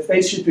 the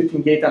phase shift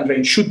between gate and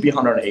drain should be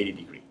 180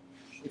 degrees.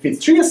 If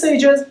it's 3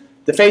 stages,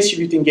 the phase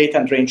shift between gate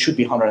and drain should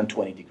be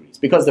 120 degrees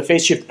because the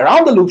phase shift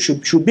around the loop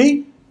should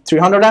be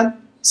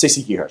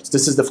 360 gigahertz.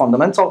 This is the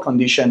fundamental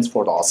conditions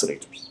for the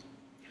oscillators.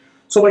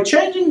 So by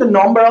changing the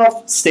number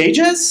of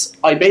stages,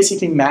 I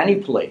basically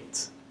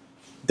manipulate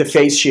the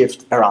phase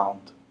shift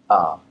around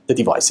the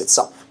device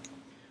itself.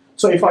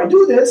 So if I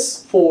do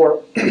this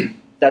for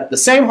the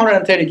same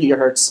 130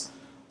 gigahertz,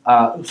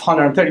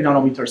 130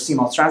 nanometer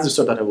CMOS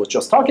transistor that I was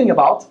just talking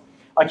about,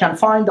 I can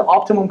find the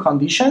optimum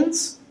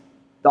conditions,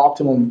 the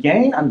optimum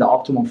gain, and the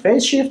optimum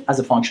phase shift as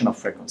a function of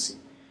frequency.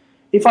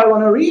 If I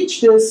want to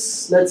reach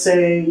this, let's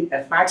say,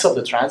 Fmax of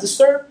the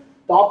transistor,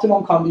 the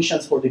optimum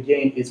conditions for the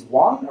gain is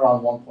 1,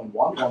 around 1.1,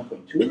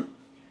 1.2.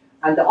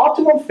 And the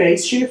optimum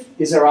phase shift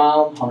is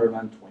around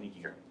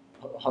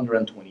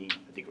 120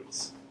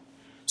 degrees.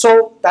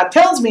 So that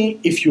tells me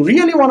if you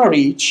really want to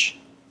reach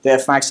the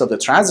Fmax of the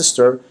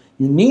transistor,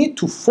 you need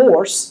to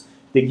force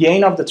the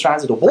gain of the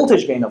transistor, the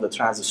voltage gain of the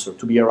transistor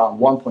to be around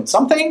 1 point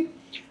something,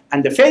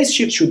 and the phase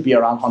shift should be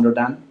around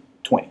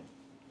 120.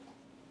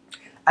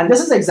 And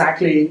this is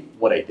exactly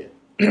what I did.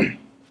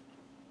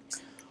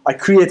 I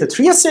create a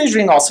 3-stage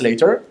ring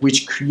oscillator,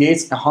 which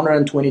creates a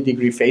 120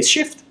 degree phase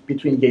shift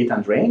between gate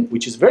and drain,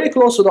 which is very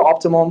close to the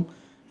optimum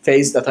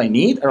phase that I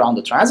need around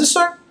the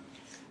transistor.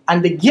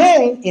 And the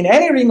gain in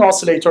any ring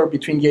oscillator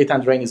between gate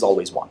and drain is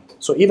always 1.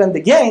 So even the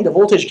gain, the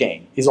voltage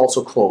gain, is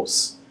also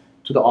close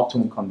to the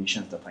optimum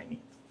conditions that I need.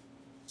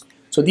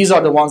 So these are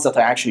the ones that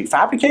I actually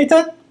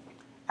fabricated.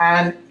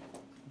 And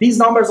these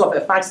numbers of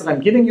Fmax that I'm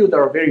giving you, they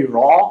are very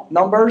raw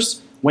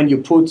numbers. When you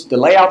put the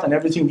layout and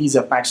everything, these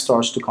Fmax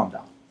starts to come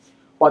down.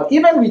 But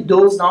even with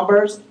those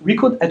numbers, we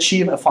could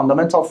achieve a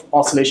fundamental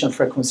oscillation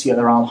frequency at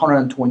around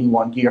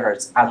 121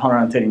 gigahertz at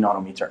 130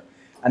 nanometer.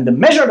 And the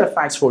measured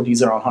Fmax for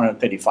these are around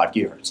 135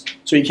 gigahertz.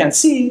 So you can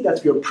see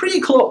that we are pretty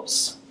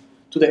close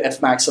to the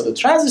Fmax of the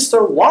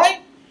transistor. Why?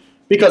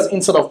 Because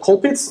instead of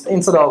Colpitts,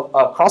 instead of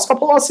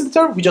cross-couple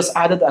oscillator, we just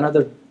added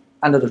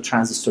another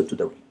transistor to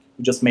the ring.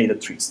 We just made a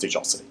 3-stage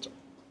oscillator.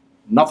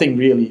 Nothing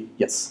really,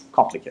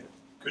 complicated.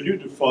 Could you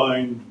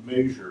define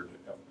measured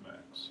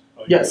Fmax?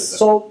 Yes,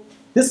 so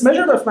this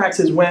measured Fmax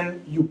is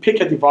when you pick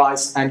a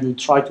device and you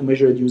try to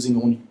measure it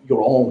using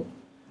your own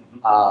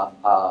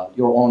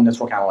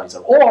network analyzer.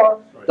 Or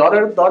the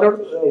other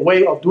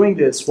way of doing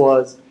this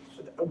was,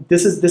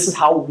 this is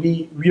how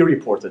we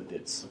reported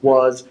this,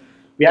 was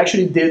we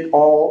actually did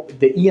all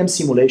the EM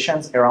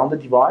simulations around the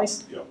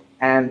device. Yeah.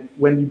 And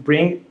when we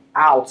bring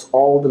out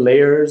all the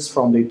layers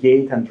from the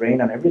gate and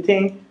drain and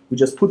everything, we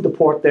just put the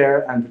port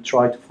there and we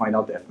try to find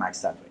out the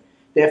Fmax that way.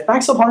 The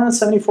Fmax of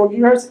 174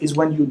 gigahertz is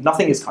when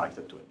nothing is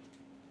connected to it.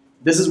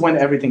 This is when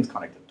everything's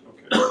connected to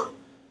it.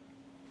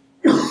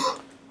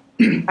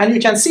 Okay. And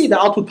you can see the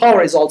output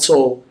power is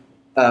also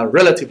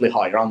relatively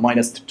high, around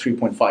minus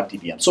 3.5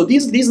 dBm. So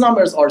these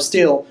numbers are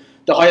still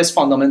the highest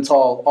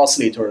fundamental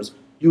oscillators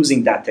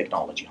using that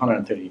technology,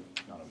 130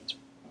 nanometer.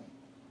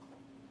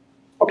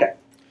 Okay,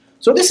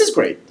 so this is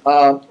great.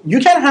 You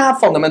can have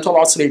fundamental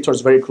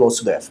oscillators very close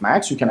to the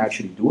Fmax. You can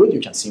actually do it. You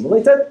can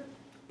simulate it.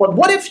 But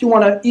what if you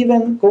want to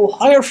even go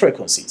higher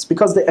frequencies?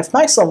 Because the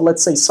Fmax of,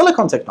 let's say,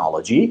 silicon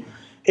technology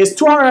is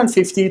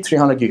 250,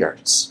 300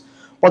 gigahertz.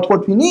 But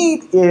what we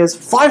need is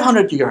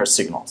 500 gigahertz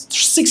signals,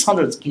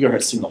 600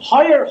 gigahertz signal,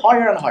 higher,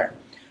 higher, and higher.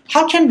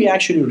 How can we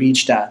actually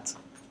reach that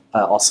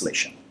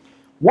oscillation?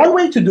 One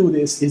way to do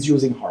this is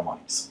using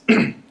harmonics.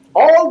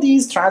 All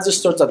these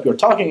transistors that we're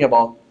talking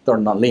about, they're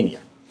nonlinear.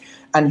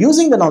 And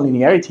using the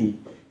nonlinearity,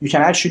 you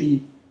can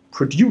actually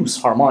produce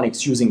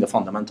harmonics using the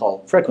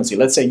fundamental frequency.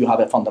 Let's say you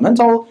have a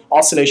fundamental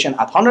oscillation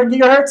at 100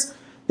 gigahertz,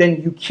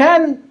 then you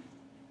can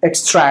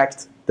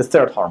extract the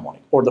third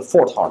harmonic, or the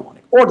fourth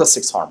harmonic, or the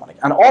sixth harmonic.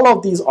 And all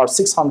of these are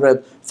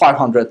 600,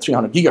 500,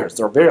 300 gigahertz.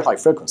 They're very high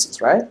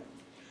frequencies, right?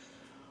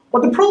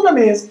 But the problem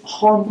is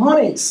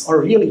harmonics are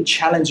really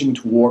challenging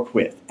to work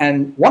with.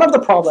 And one of the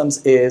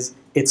problems is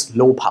it's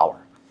low power.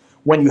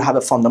 When you have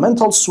a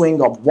fundamental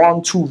swing of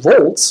 1, 2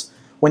 volts,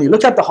 when you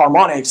look at the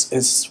harmonics,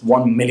 it's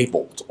 1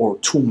 millivolt or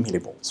 2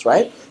 millivolts,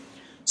 right?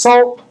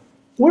 So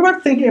we were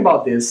thinking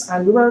about this,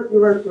 and we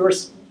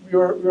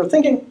were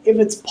thinking if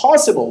it's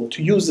possible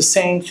to use the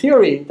same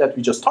theory that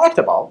we just talked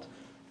about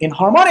in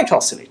harmonic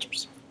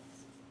oscillators.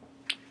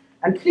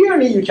 And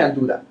clearly you can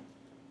do that.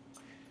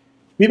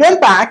 We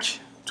went back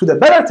to the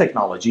better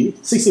technology,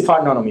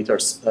 65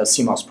 nanometers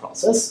CMOS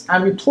process,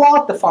 and we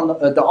plot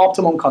the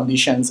optimum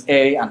conditions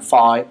A and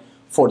phi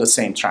for the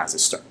same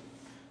transistor.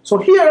 So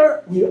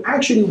here we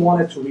actually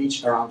wanted to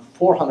reach around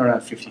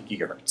 450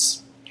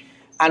 gigahertz.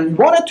 And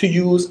we wanted to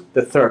use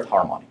the third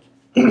harmonic.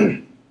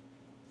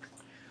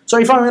 So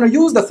if I'm going to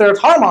use the third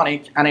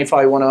harmonic, and if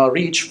I want to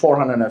reach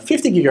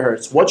 450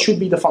 gigahertz, what should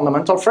be the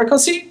fundamental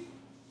frequency?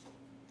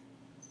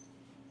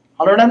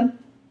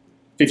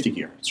 150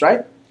 gigahertz,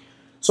 right?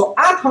 So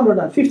at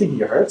 150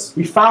 gigahertz,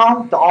 we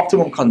found the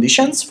optimum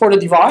conditions for the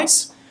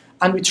device,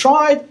 and we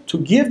tried to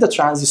give the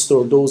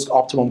transistor those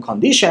optimum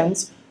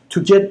conditions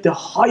to get the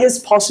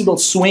highest possible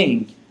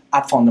swing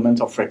at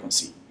fundamental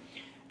frequency.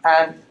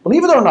 And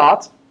believe it or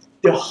not,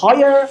 the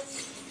higher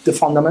the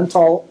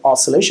fundamental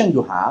oscillation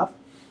you have,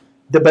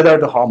 the better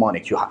the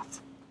harmonic you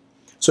have.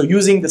 So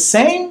using the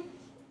same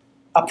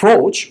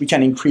approach, we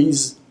can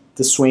increase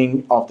the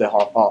swing of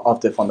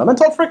the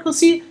fundamental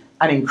frequency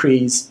and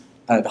increase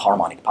the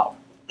harmonic power.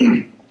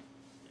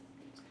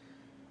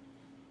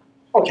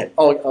 Okay,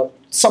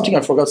 something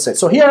I forgot to say.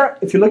 So here,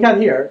 if you look at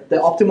here, the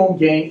optimum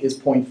gain is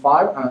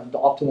 0.5 and the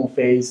optimum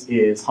phase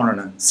is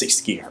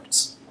 160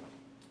 gigahertz.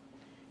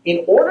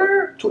 In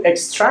order to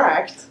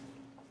extract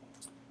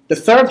the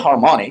third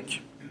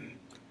harmonic,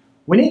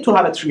 we need to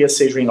have a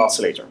 3-stage ring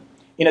oscillator.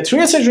 In a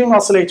 3-stage ring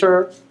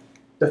oscillator,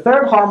 the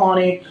third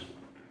harmonic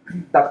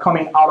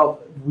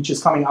which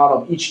is coming out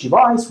of each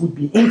device would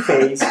be in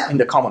phase in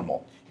the common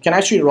mode. You can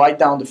actually write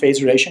down the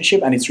phase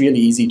relationship, and it's really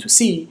easy to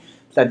see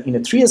that in a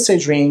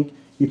 3-stage ring,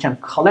 you can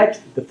collect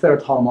the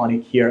third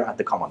harmonic here at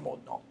the common mode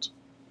node.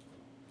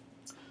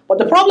 But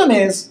the problem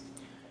is,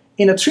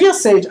 in a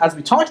 3-stage, as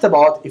we talked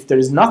about, if there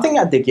is nothing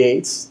at the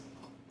gates,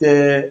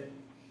 the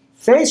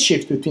phase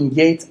shift between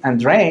gate and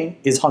drain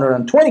is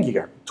 120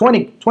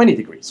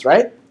 degrees,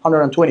 right?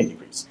 120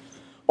 degrees.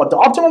 But the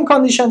optimum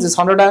conditions is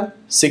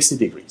 160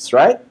 degrees,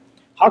 right?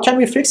 How can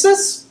we fix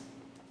this?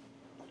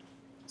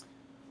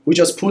 We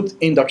just put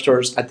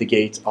inductors at the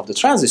gate of the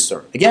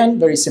transistor. Again,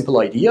 very simple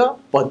idea,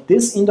 but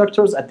these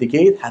inductors at the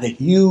gate had a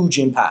huge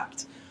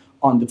impact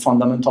on the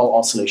fundamental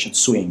oscillation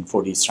swing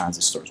for these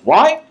transistors.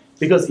 Why?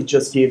 Because it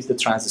just gives the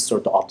transistor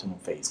the optimum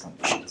phase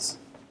conditions.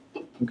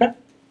 Okay?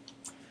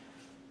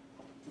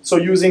 So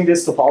using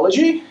this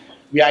topology,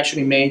 we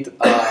actually made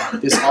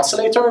this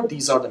oscillator.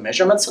 These are the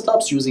measurement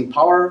setups using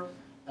power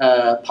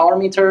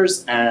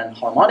meters and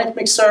harmonic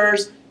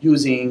mixers,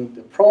 using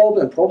the probe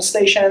and probe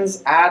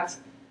stations at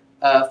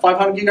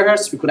 500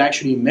 gigahertz. We could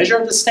actually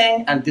measure this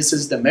thing, and this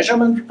is the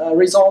measurement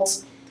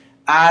results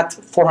at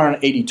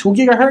 482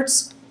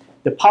 gigahertz.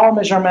 The power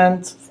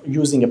measurement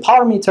using a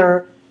power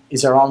meter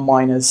is around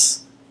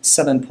minus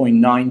 7.9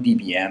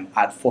 dBm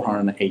at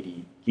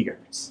 480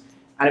 gigahertz.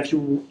 And if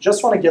you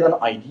just want to get an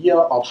idea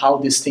of how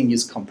this thing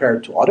is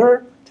compared to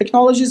other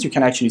technologies, you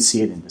can actually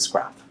see it in this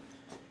graph.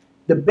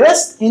 The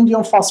best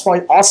indium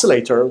phosphide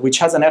oscillator, which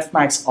has an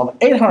Fmax of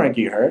 800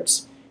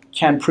 gigahertz,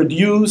 can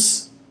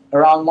produce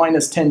around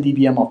minus 10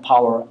 dBm of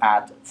power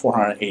at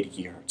 480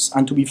 gigahertz.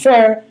 And to be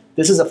fair,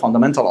 this is a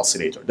fundamental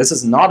oscillator. This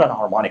is not an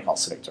harmonic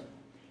oscillator,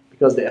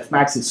 because the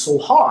Fmax is so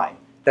high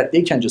that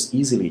they can just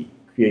easily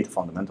create a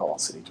fundamental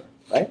oscillator,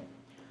 right?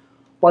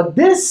 But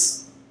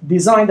this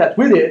design that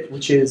we did,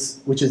 which is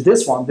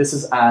this one, this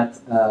is at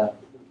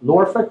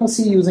lower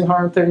frequency using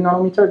 130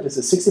 nanometer. This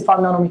is 65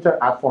 nanometer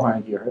at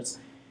 400 gigahertz.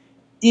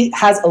 It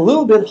has a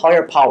little bit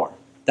higher power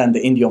than the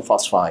indium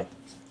phosphide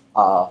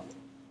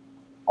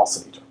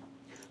oscillator.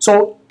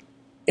 So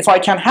if I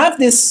can have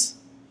this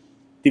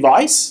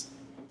device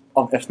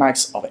of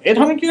Fmax of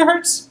 800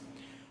 gigahertz,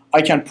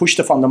 I can push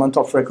the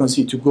fundamental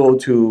frequency to go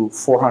to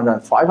 400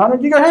 and 500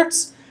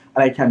 gigahertz,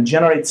 and I can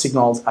generate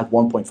signals at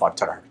 1.5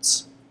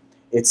 terahertz.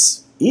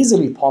 It's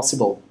easily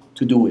possible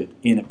to do it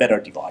in a better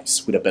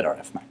device with a better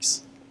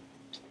Fmax.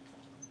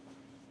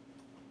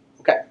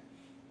 Okay.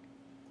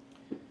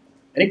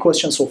 Any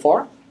questions so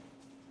far?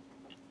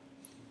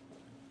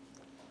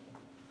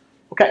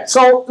 Okay,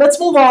 so let's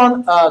move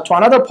on to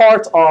another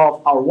part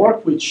of our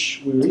work,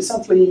 which we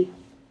recently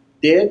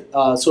did.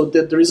 So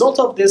the result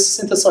of this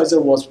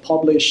synthesizer was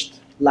published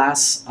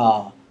last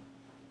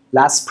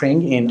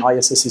spring in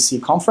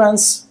ISSCC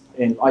conference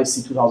in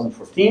IC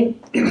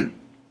 2014.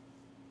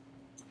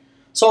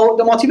 So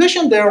the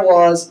motivation there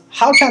was,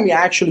 how can we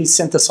actually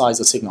synthesize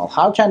a signal?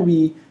 How can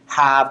we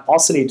have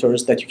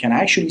oscillators that you can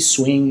actually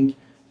swing,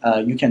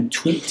 you can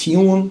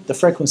tune the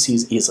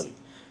frequencies easily?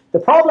 The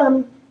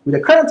problem with the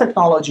current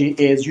technology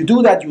is you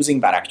do that using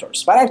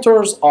varactors.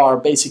 Varactors are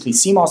basically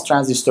CMOS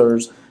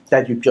transistors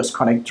that you just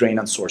connect drain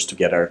and source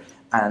together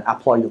and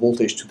apply the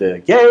voltage to the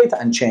gate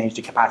and change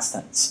the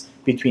capacitance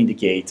between the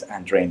gate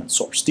and drain and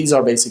source. These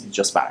are basically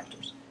just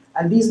varactors.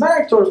 And these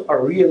varactors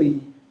are really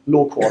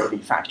low quality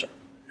factor.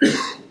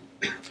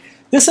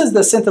 This is the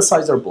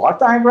synthesizer block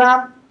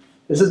diagram.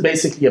 This is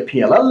basically a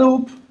PLL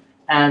loop,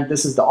 and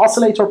this is the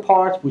oscillator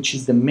part, which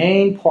is the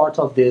main part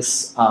of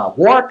this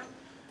work.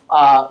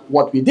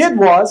 What we did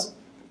was,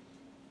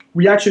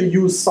 we actually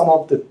used some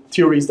of the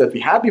theories that we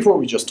had before.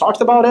 We just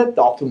talked about it,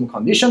 the optimum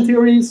condition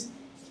theories.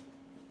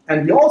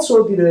 And we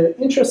also did an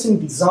interesting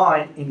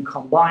design in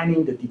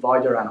combining the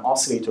divider and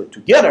oscillator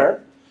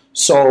together,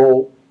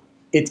 so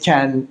it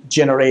can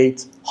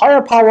generate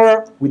higher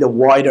power with a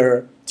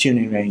wider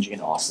tuning range in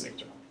the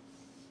oscillator.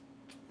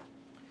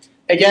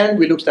 again,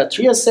 we looked at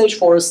 3-stage,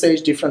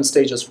 4-stage, different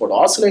stages for the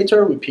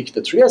oscillator. We picked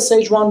the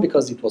 3-stage one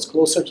because it was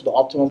closer to the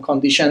optimum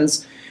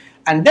conditions.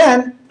 And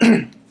then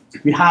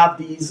we have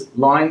these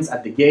lines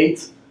at the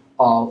gate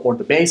or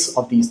the base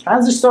of these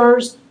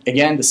transistors.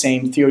 Again, the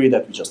same theory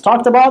that we just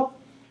talked about.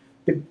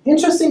 The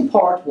interesting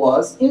part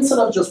was, instead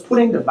of just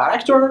putting the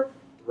varactor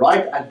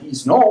right at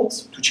these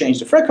nodes to change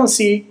the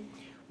frequency,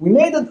 we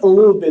made it a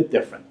little bit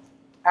different.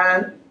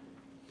 And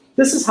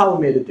this is how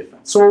we made it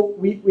different. So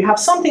we have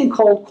something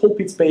called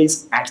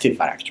Colpitts-based active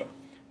varactor.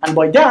 And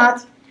by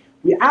that,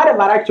 we add a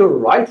varactor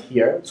right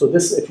here. So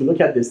this, if you look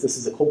at this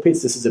is a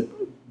Colpitts. This is a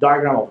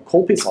diagram of a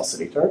Colpitts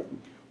oscillator.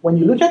 When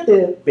you look at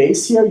the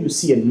base here, you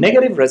see a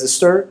negative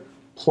resistor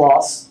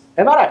plus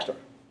a varactor,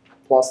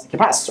 plus a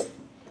capacitor.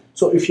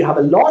 So if you have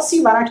a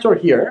lossy varactor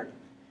here,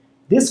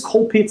 this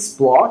Colpitts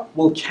block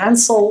will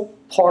cancel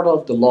part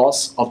of the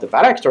loss of the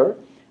varactor.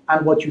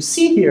 And what you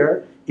see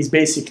here is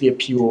basically a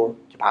pure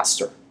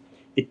capacitor.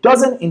 It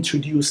doesn't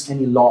introduce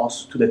any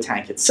loss to the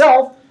tank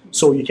itself,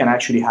 so you can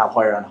actually have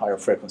higher and higher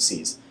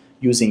frequencies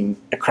using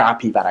a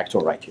crappy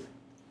varactor right here.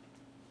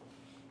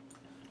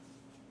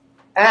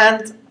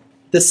 And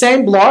the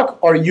same block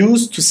are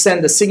used to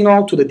send the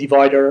signal to the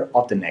divider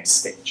of the next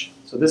stage.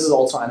 So this is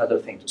also another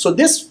thing. So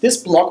this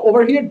block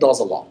over here does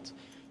a lot.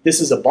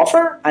 This is a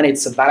buffer, and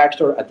it's a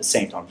varactor at the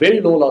same time.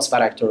 Very low loss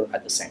varactor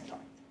at the same time.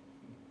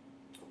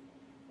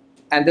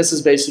 And this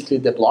is basically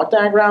the block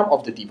diagram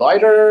of the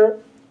divider.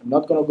 I'm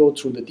not going to go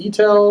through the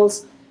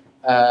details.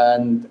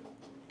 And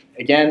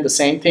again, the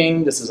same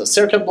thing. This is a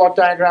circuit block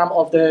diagram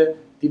of the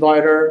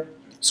divider.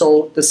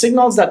 So the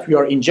signals that we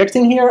are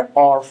injecting here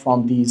are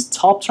from these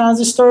top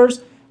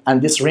transistors,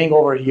 and this ring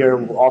over here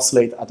will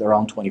oscillate at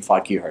around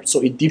 25 gigahertz.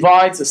 So it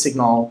divides the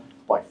signal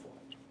by 4.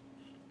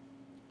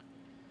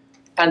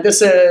 And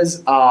this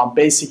is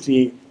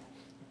basically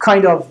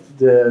kind of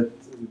the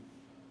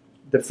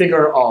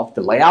figure of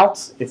the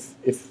layout, if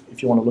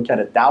you want to look at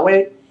it that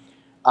way.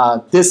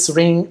 This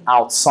ring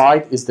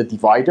outside is the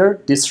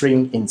divider. This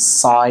ring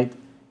inside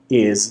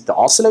is the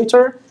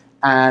oscillator.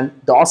 And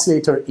the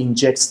oscillator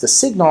injects the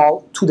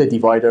signal to the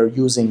divider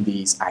using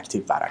these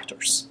active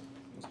varactors.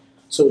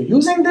 So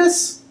using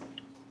this,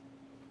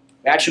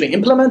 we actually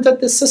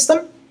implemented this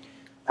system.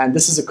 And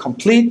this is a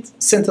complete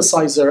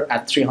synthesizer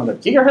at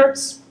 300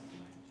 gigahertz.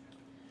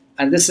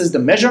 And this is the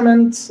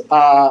measurement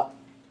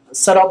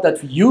setup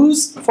that we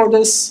used for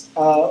this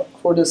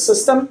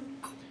system.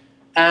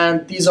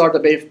 And these are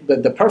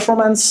the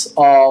performance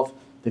of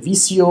the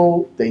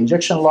VCO, the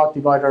injection lock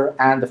divider,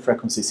 and the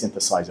frequency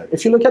synthesizer.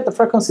 If you look at the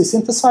frequency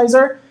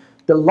synthesizer,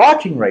 the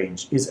locking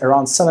range is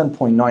around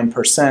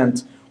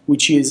 7.9%,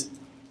 which is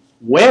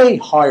way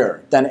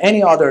higher than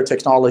any other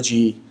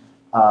technology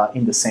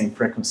in the same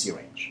frequency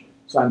range.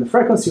 So and the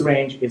frequency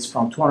range is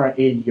from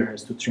 280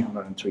 gigahertz to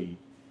 303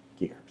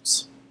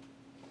 gigahertz.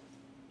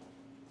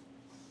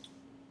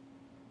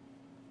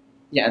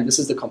 Yeah, and this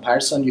is the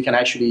comparison. You can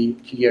actually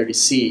clearly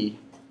see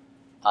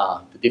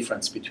the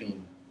difference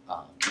between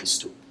these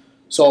two.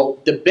 So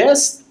the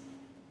best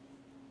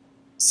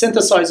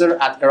synthesizer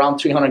at around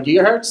 300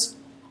 gigahertz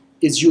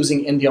is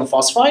using indium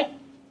phosphide.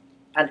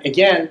 And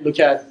again, look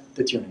at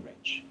the tuning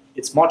range.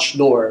 It's much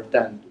lower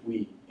than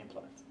we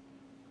implement.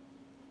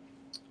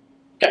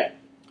 Okay.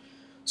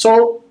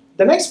 So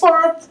the next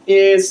part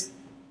is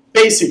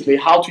basically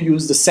how to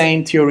use the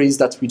same theories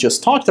that we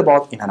just talked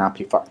about in an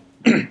amplifier.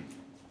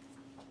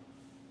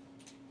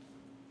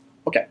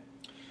 Okay.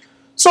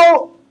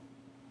 So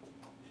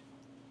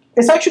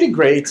it's actually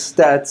great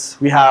that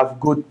we have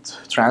good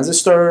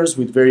transistors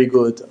with very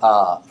good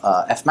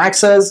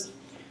Fmaxes.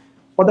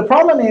 But the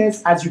problem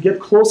is, as you get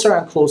closer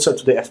and closer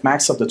to the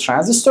Fmax of the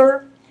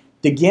transistor,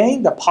 the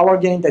gain, the power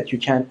gain that you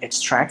can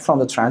extract from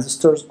the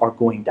transistors are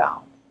going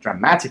down,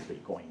 dramatically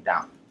going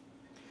down.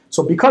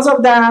 So because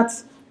of that,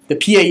 the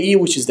PAE,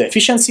 which is the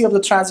efficiency of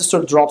the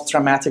transistor, drops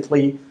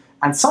dramatically.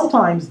 And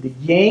sometimes the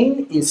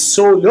gain is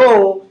so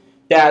low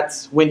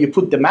that when you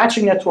put the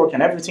matching network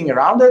and everything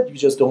around it, you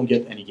just don't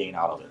get any gain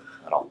out of it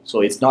at all.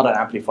 So it's not an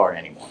amplifier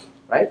anymore,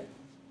 right?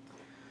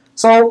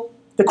 So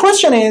the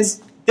question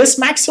is, this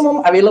maximum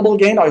available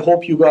gain, I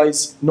hope you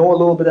guys know a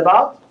little bit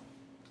about,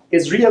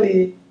 is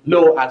really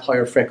low at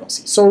higher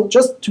frequency. So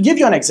just to give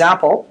you an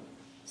example,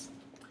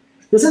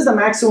 this is the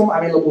maximum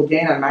available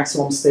gain and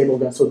maximum stable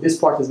gain. So this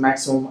part is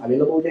maximum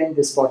available gain,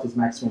 this part is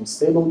maximum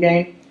stable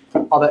gain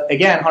of,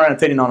 again,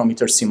 130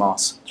 nanometer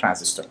CMOS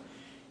transistor.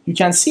 You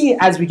can see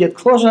as we get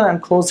closer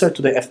and closer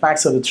to the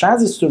Fmax of the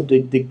transistor,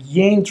 the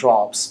gain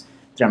drops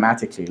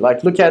dramatically.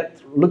 Like look at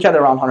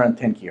around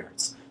 110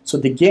 gigahertz. So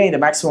the gain, the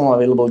maximum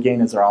available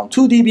gain is around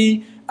 2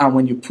 dB, and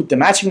when you put the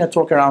matching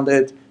network around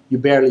it, you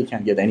barely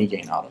can get any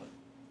gain out of it.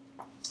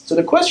 So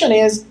the question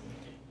is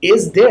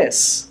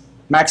this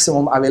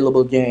maximum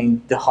available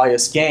gain the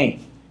highest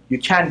gain you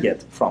can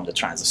get from the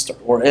transistor,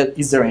 or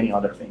is there any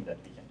other thing that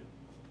we can do?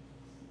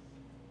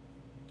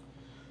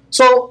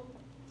 So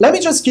let me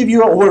just give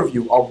you an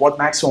overview of what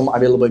maximum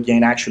available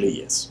gain actually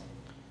is.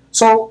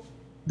 So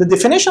the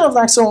definition of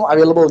maximum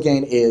available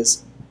gain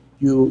is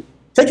you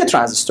take a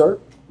transistor,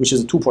 which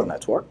is a two-port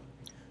network,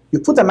 You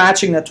put a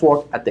matching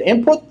network at the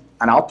input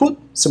and output,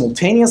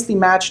 simultaneously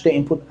match the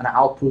input and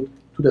output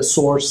to the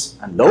source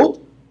and load.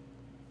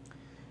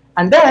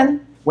 And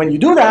then, when you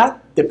do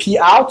that, the P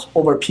out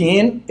over P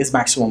in is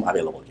maximum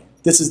available gain.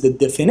 This is the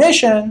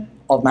definition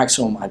of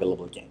maximum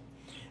available gain.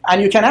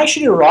 And you can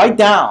actually write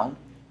down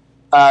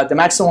the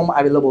maximum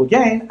available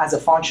gain as a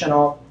function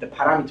of the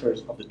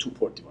parameters of the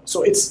two-port device.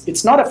 So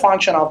it's not a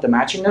function of the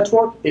matching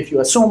network if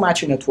you assume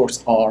matching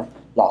networks are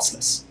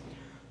lossless.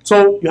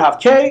 So you have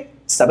K,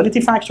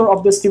 stability factor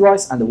of this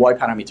device, and the Y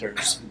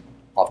parameters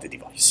of the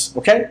device.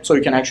 Okay? So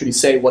you can actually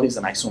say what is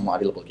the maximum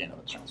available gain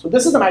of the transistor. So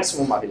this is the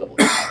maximum available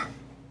gain.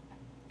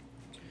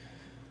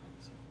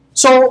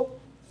 So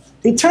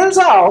it turns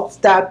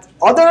out that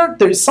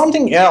there is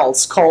something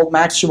else called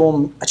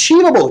maximum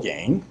achievable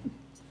gain,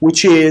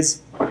 which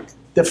is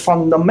the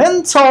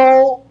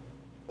fundamental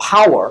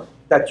power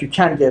that you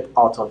can get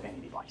out of any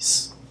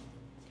device.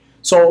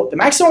 So the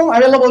maximum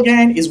available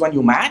gain is when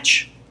you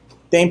match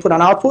the input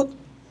and output.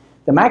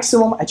 The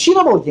maximum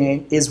achievable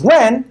gain is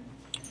when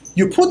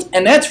you put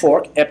a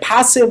network, a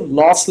passive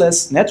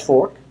lossless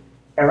network,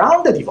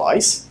 around the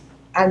device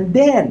and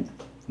then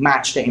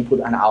match the input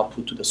and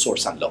output to the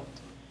source and load.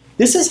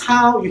 This is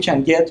how you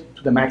can get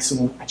to the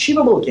maximum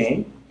achievable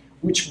gain,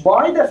 which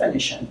by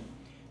definition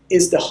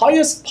is the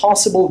highest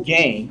possible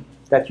gain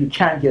that you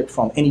can get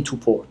from any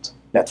two-port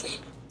network.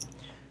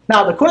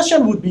 Now the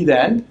question would be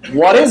then,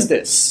 what is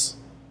this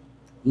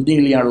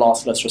linear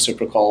lossless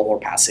reciprocal or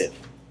passive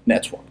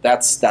network?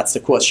 That's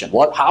the question.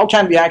 How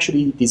can we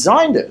actually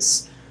design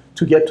this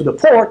to get to the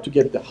port to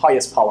get the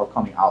highest power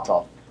coming out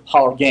of,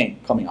 power gain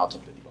coming out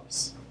of the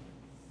device?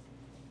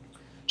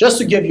 Just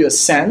to give you a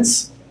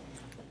sense,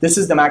 this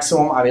is the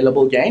maximum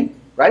available gain,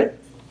 right?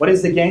 What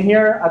is the gain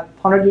here at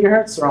 100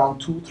 gigahertz? Around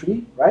 2,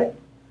 3, right?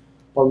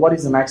 Well, what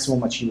is the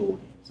maximum achievable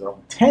gain? It's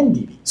around 10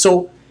 dB.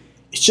 So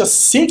it's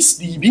just 6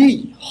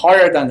 dB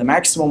higher than the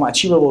maximum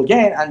achievable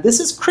gain, and this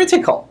is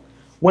critical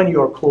when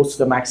you're close to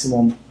the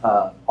maximum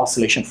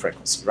oscillation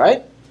frequency,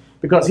 right?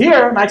 Because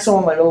here,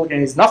 maximum available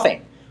gain is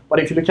nothing. But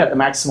if you look at the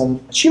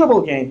maximum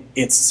achievable gain,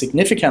 it's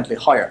significantly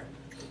higher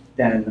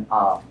than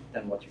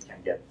what you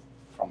can get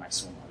from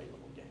maximum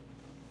available gain.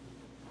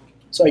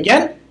 So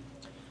again,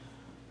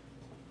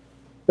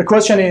 the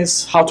question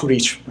is how to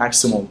reach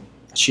maximum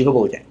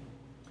achievable gain.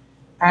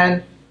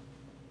 And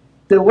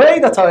the way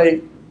that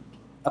I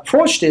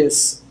approach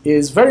this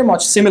is very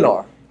much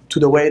similar to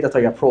the way that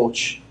I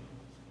approach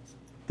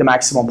the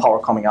maximum power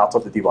coming out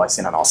of the device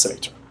in an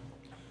oscillator.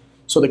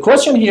 So the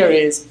question here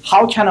is,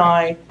 how can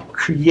I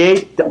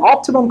create the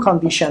optimum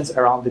conditions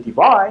around the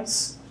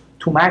device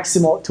to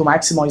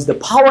maximize the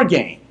power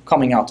gain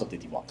coming out of the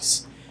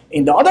device?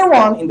 In the other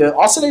one, in the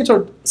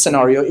oscillator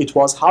scenario, it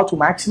was how to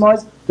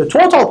maximize the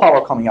total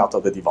power coming out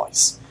of the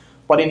device.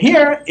 But in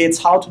here,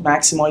 it's how to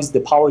maximize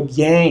the power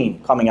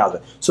gain coming out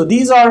of it. So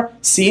these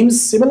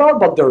seems similar,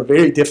 but they're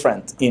very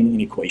different in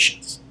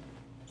equations.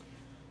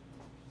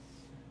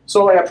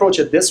 So I approach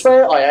it this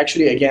way. I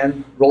actually,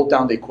 again, wrote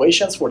down the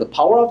equations for the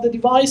power of the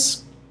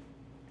device.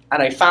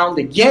 And I found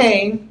the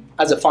gain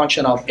as a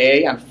function of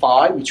A and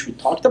phi, which we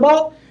talked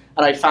about.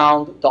 And I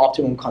found the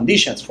optimum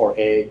conditions for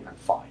A and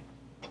phi.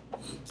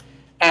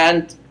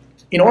 And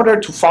in order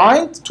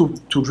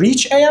to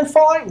reach A and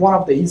phi, one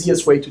of the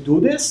easiest way to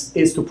do this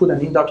is to put an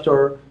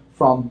inductor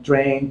from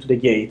drain to the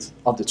gate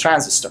of the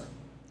transistor.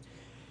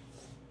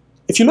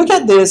 If you look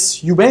at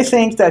this, you may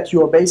think that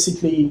you are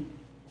basically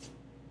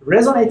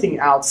resonating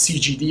out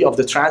CGD of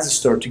the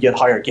transistor to get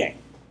higher gain.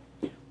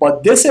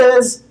 But this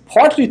is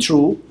partly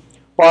true,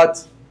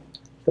 but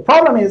the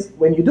problem is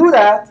when you do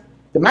that,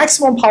 the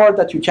maximum power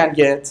that you can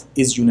get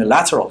is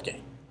unilateral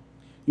gain.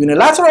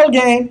 Unilateral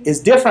gain is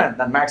different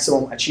than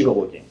maximum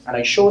achievable gain. And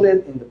I showed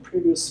it in the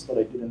previous, but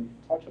I didn't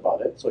talk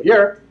about it. So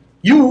here,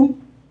 U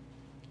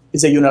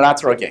is a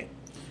unilateral gain.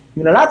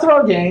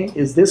 Unilateral gain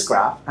is this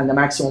graph, and the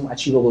maximum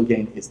achievable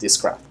gain is this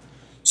graph.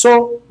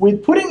 So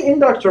with putting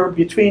inductor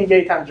between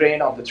gate and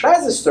drain of the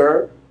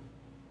transistor,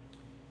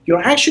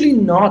 you're actually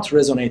not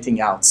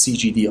resonating out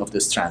CGD of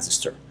this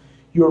transistor.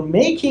 You're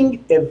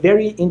making a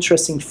very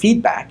interesting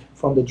feedback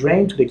from the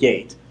drain to the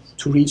gate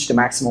to reach the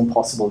maximum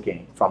possible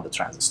gain from the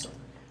transistor.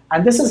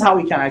 And this is how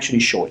we can actually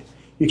show it.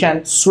 You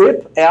can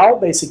sweep L,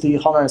 basically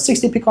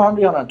 160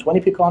 picohenry, 120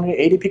 picohenry,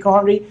 80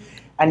 picohenry,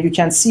 and you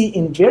can see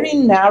in very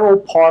narrow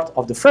part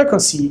of the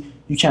frequency,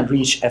 you can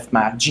reach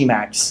Fmax,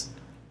 Gmax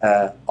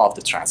of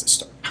the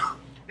transistor.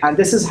 And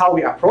this is how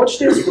we approach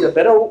this with a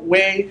better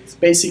way.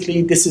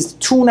 Basically, this is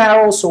too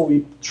narrow, so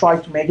we try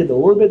to make it a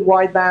little bit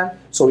wideband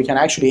so we can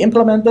actually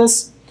implement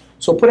this.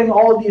 So putting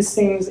all of these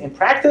things in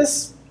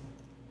practice,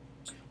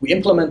 we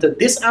implemented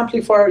this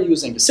amplifier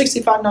using the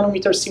 65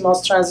 nanometer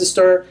CMOS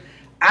transistor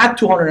at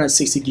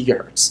 260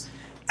 gigahertz.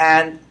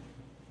 And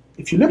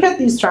if you look at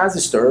these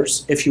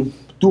transistors, if you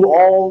do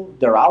all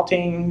the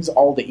routings,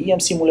 all the EM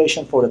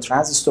simulation for the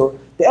transistor,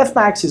 the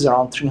Fmax is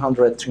around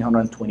 300,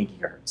 320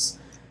 gigahertz.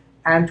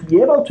 And to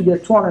be able to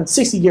get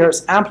 260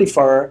 gigahertz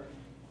amplifier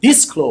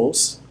this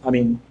close,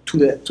 to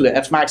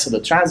the Fmax of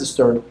the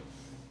transistor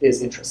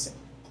is interesting.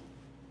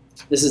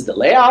 This is the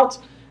layout.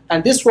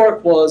 And this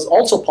work was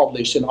also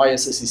published in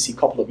ISSCC a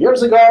couple of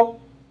years ago.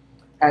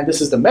 And this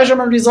is the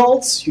measurement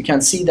results. You can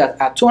see that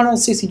at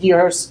 260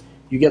 gigahertz,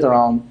 you get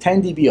around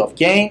 10 dB of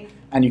gain.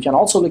 And you can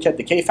also look at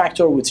the K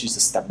factor, which is the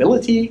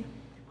stability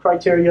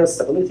criteria,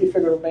 stability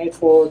figure made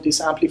for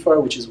this amplifier,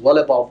 which is well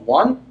above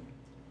 1.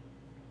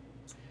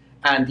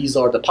 And these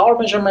are the power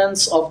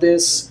measurements of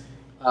this.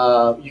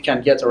 You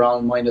can get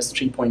around minus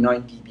 3.9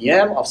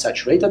 dBm of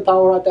saturated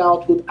power at the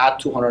output at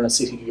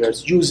 260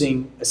 gigahertz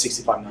using a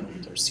 65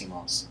 nanometer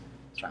CMOS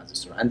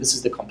transistor. And this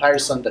is the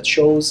comparison that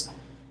shows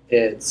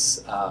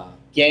its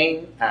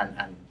gain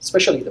and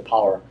especially the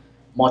power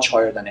much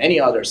higher than any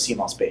other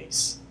CMOS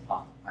base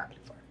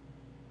amplifier.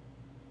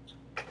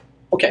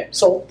 Okay,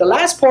 so the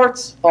last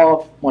part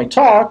of my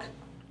talk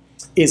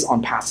is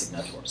on passive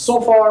networks.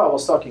 So far I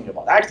was talking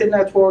about active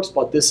networks,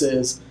 but this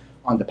is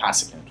on the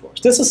passive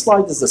networks. This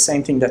slide is the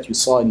same thing that you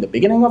saw in the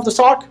beginning of the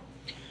talk.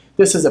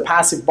 This is a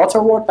passive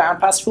Butterworth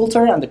bandpass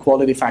filter, and the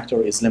quality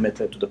factor is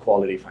limited to the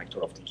quality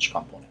factor of each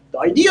component. The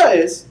idea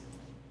is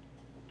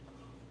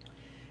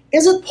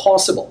it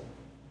possible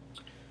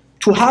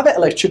to have an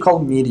electrical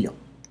medium,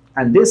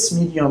 and this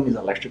medium is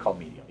electrical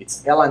medium.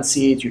 It's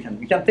LNC. You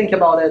can think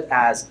about it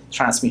as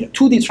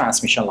 2D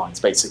transmission lines,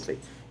 basically,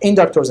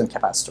 inductors and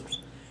capacitors.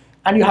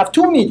 And you have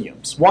two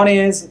mediums. One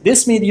is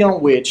this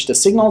medium which the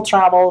signal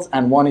travels,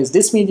 and one is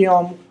this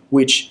medium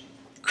which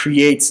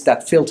creates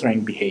that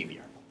filtering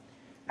behavior.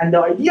 And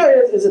the idea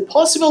is it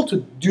possible to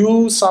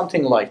do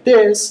something like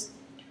this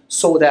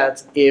so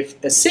that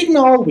if a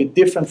signal with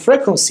different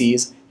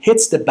frequencies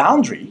hits the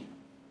boundary,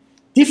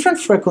 different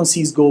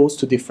frequencies goes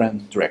to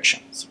different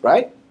directions,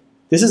 right?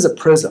 This is a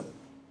prism.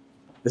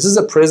 This is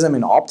a prism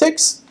in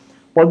optics.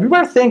 But we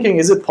were thinking,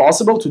 is it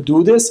possible to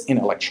do this in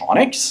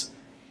electronics?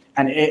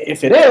 And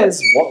if it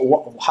is,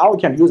 how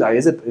can we use that?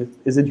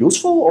 Is it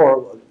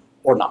useful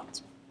or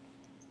not?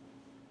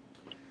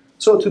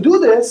 So to do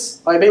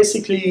this, I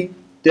basically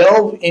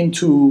delve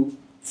into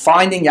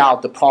finding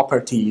out the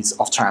properties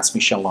of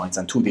transmission lines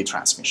and 2D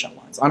transmission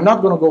lines. I'm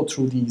not going to go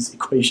through these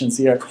equations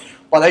here,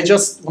 but I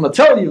just want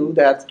to tell you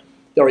that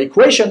there are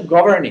equations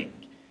governing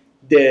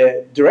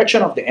the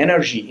direction of the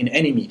energy in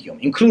any medium,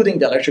 including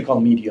the electrical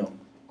medium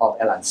of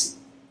LNC,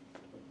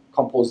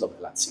 composed of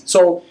LNC.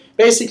 So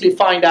basically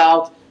find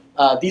out,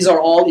 these are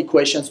all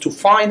equations to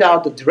find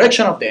out the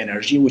direction of the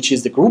energy, which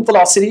is the group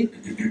velocity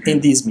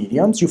in these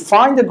mediums. You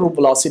find the group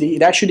velocity,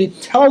 it actually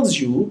tells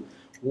you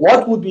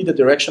what would be the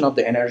direction of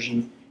the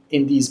energy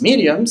in these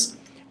mediums,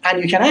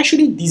 and you can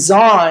actually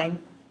design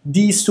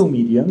these two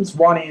mediums.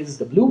 One is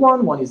the blue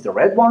one is the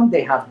red one.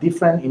 They have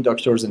different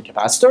inductors and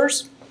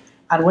capacitors.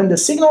 And when the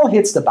signal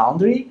hits the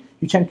boundary,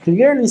 you can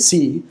clearly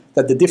see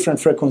that the different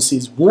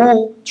frequencies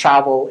will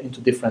travel into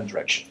different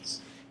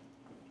directions.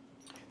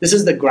 This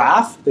is the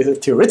graph, the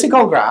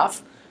theoretical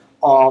graph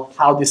of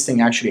how this thing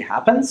actually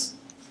happens.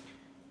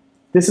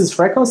 This is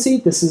frequency,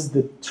 this is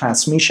the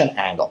transmission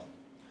angle.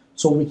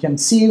 So we can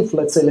see, if,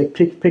 let's say, like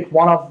pick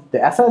one of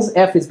the F's.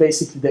 F is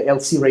basically the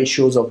LC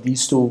ratios of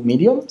these two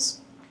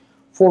mediums.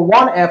 For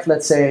one F,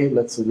 let's say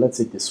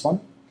this one.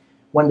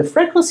 When the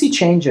frequency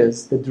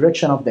changes, the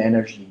direction of the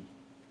energy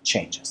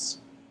changes.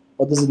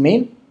 What does it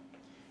mean?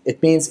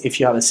 It means if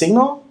you have a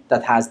signal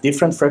that has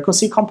different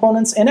frequency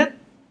components in it,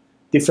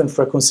 different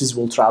frequencies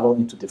will travel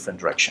into different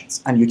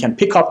directions. And you can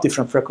pick up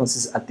different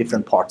frequencies at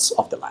different parts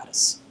of the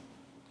lattice.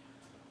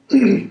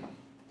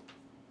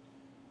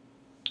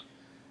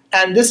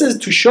 And this is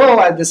to show,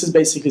 and this is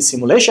basically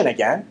simulation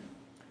again,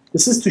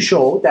 this is to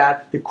show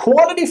that the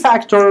quality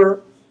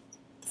factor,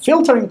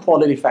 filtering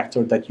quality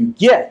factor that you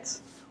get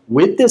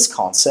with this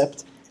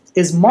concept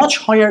is much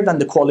higher than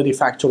the quality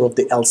factor of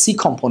the LC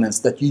components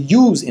that you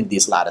use in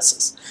these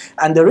lattices.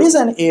 And the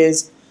reason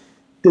is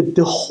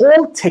the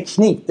whole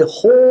technique, the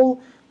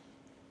whole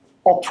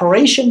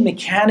operation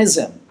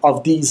mechanism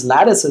of these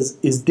lattices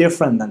is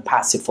different than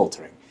passive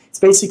filtering. It's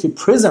basically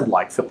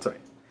prism-like filtering.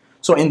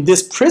 So in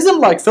this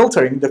prism-like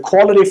filtering, the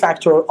quality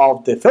factor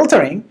of the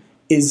filtering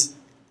is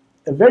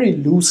a very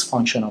loose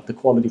function of the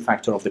quality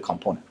factor of the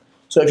component.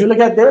 So if you look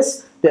at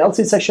this, the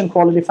LC section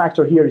quality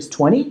factor here is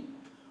 20,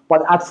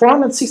 but at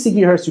 460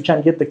 gigahertz, you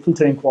can get the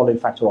filtering quality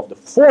factor of the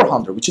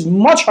 400, which is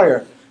much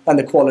higher than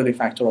the quality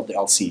factor of the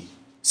LC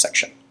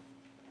section.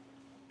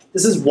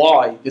 This is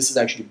why this is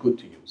actually good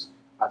to use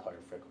at higher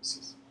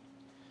frequencies.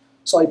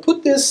 So I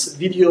put this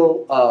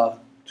video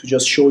to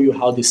just show you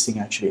how this thing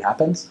actually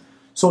happens.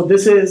 So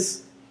this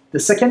is the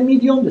second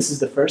medium, this is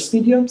the first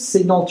medium.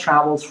 Signal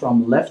travels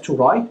from left to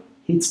right,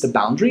 hits the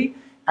boundary,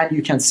 and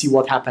you can see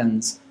what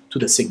happens to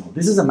the signal.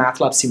 This is a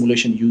MATLAB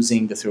simulation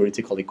using the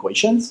theoretical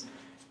equations.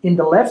 In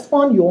the left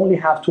one, you only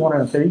have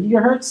 230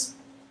 gigahertz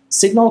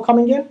signal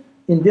coming in.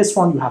 In this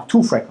one, you have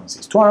two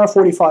frequencies,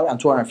 245 and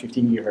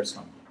 215 gigahertz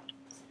coming in.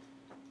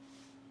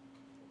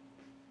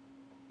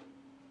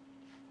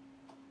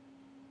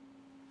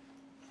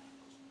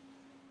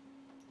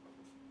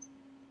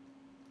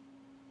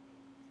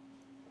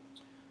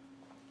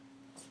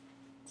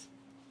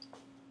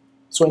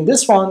 So in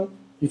this one,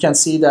 you can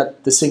see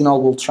that the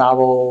signal will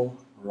travel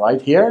right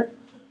here.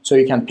 So So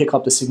you can pick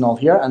up the signal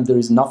here, and there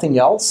is nothing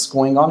else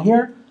going on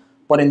here.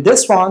 But in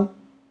this one,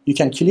 you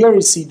can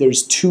clearly see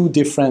there's two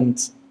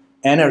different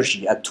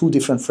energy at two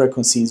different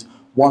frequencies.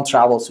 One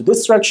travels to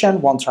this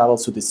direction, one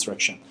travels to this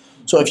direction.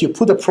 So if you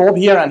put a probe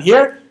here and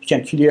here, you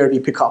can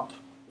clearly pick up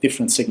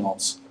different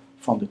signals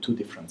from the two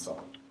different sides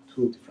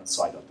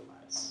of the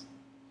lattice.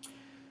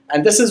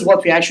 And this is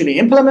what we actually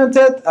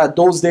implemented. At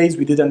those days,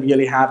 we didn't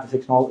really have the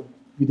technology.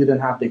 We didn't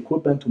have the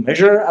equipment to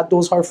measure at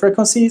those high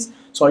frequencies.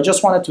 So I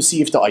just wanted to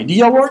see if the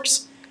idea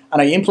works.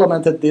 And I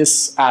implemented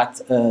this at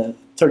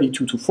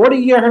 32 to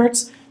 40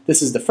 gigahertz.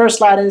 This is the first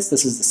lattice.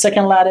 This is the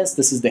second lattice.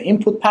 This is the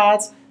input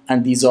pads.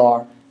 And these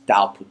are the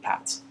output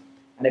pads.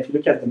 And if you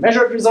look at the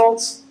measured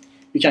results,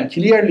 you can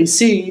clearly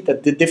see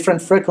that the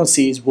different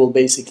frequencies will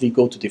basically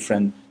go to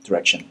different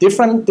directions.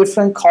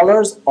 Different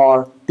colors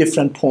are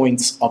different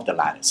points of the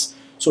lattice.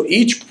 So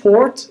each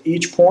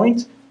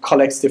point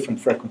collects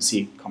different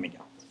frequency coming out.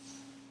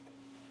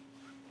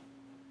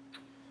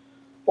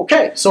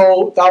 Okay,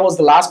 so that was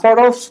the last part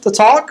of the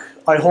talk.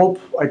 I hope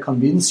I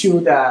convinced you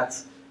that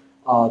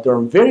there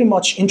are very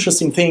much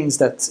interesting things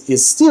that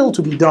is still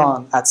to be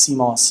done at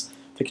CMOS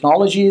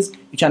technologies.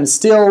 You can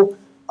still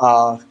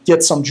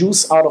get some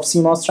juice out of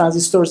CMOS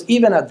transistors,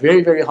 even at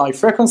very, very high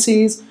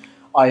frequencies.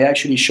 I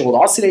actually showed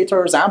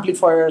oscillators,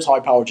 amplifiers, high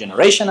power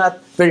generation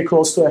at very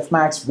close to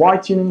Fmax,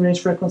 wide tuning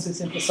range frequency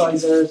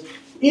synthesizers,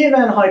 even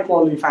high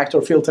quality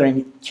factor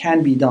filtering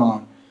can be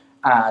done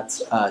at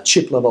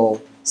chip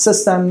level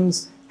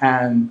systems,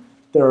 and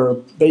they're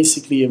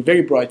basically a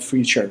very bright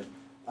future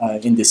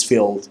in this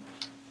field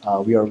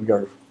we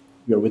are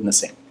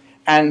witnessing.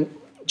 And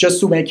just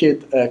to make it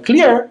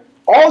clear,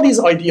 all these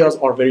ideas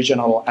are very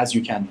general, as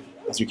you can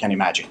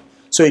imagine.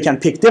 So you can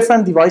pick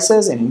different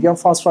devices in indium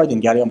phosphide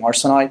and gallium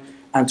arsenide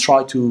and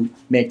try to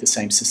make the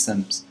same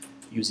systems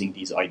using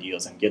these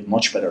ideas and get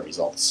much better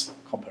results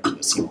compared to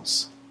the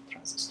CMOS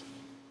transistor.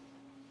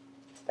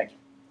 Thank you.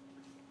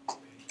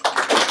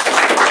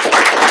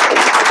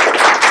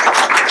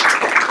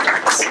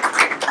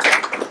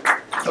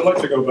 I'd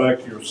like to go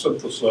back to your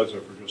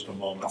synthesizer for just a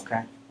moment.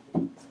 Okay.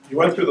 You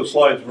went through the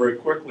slides very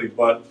quickly,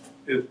 but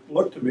it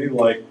looked to me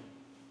like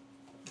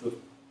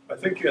I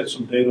think you had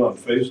some data on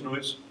phase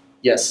noise.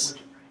 Yes.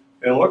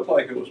 And it looked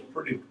like it was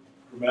pretty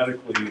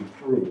dramatically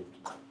improved.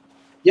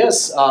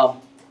 Yes.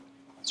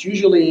 It's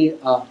usually,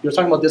 you're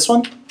talking about this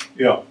one?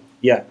 Yeah.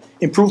 Yeah.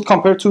 Improved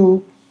compared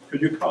to?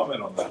 Could you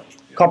comment on that?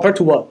 Compared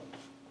to what?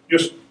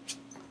 Just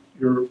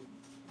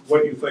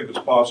what you think is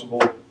possible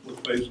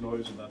with phase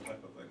noise and that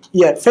type of thing.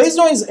 Yeah, phase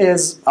noise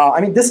is,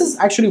 this is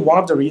actually one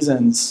of the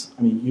reasons,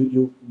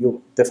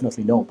 you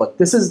definitely know, but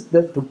this is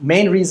the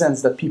main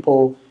reasons that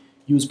people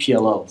use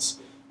PLLs,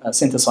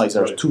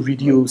 synthesizers, to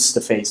reduce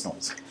the phase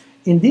noise.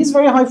 In these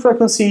very high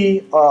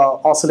frequency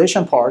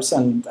oscillation parts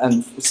and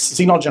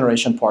signal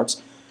generation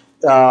parts,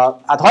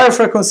 at higher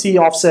frequency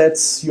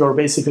offsets, you're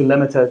basically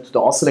limited to the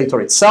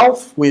oscillator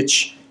itself,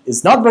 which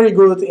is not very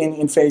good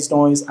in phase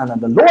noise, and at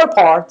the lower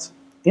part,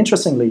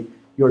 interestingly,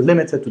 you're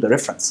limited to the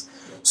reference.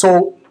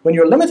 So when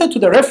you're limited to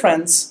the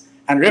reference,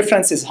 and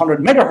reference is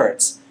 100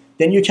 megahertz,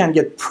 then you can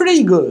get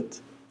pretty good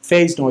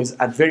phase noise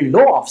at very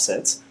low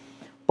offsets.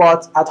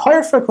 But at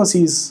higher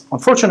frequencies,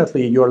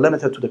 unfortunately, you're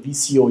limited to the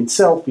VCO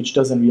itself, which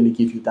doesn't really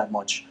give you that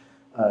much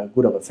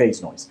good of a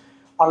phase noise.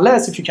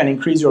 Unless if you can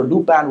increase your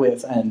loop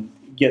bandwidth and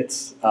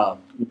get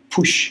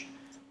push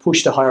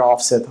the higher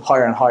offset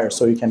higher and higher,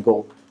 so you can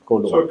go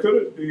lower. So could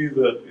it be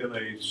that in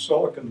a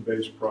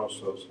silicon-based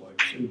process like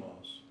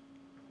CMOS,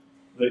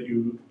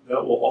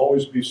 that will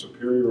always be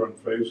superior on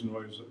phase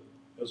noise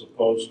as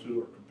opposed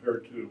to or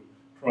compared to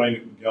trying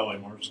it in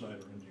gallium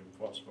arsenide or indium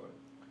phosphide?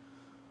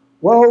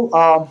 Well,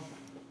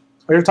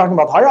 are you talking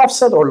about higher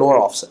offset or lower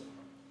offset?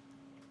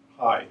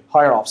 High.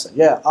 Higher offset,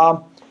 yeah.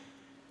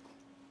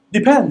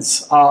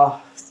 Depends.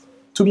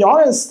 To be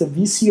honest, the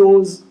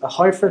VCOs,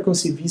 high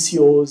frequency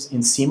VCOs in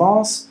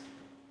CMOS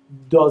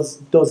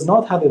does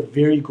not have a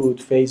very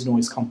good phase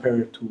noise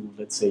compared to,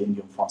 let's say,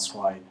 indium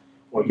phosphide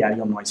or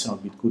gallium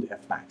arsenide with good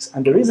Fmax.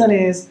 And the reason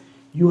is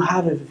you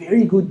have a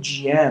very good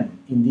GM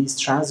in these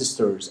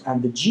transistors,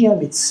 and the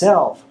GM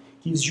itself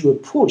gives you a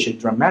push, a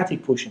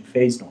dramatic push in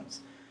phase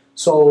noise.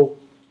 So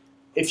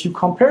if you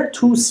compare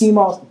two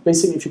CMOS,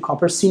 basically if you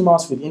compare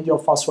CMOS with indium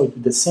phosphide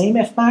with the same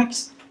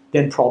Fmax,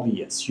 then probably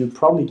yes, you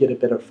probably get a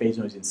better phase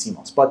noise in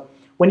CMOS. But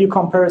when you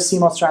compare a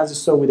CMOS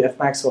transistor with an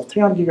Fmax of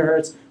 300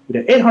 gigahertz with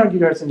an 800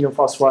 gigahertz indium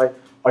phosphide,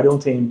 I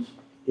don't think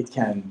it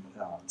can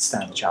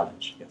stand the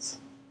challenge. Yes.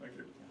 Thank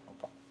you. No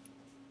problem.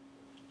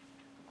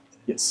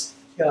 Yes.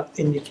 Yeah,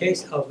 in the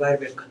case of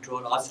variable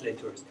control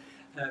oscillators,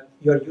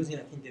 you are using,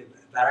 I think, the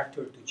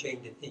varactor to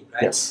change the thing,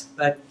 right? Yes.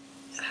 But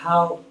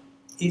how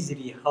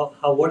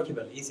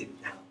workable is it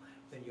now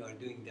when you are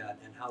doing that,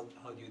 and how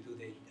do you do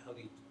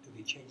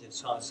the change and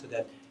so on, so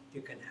that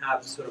you can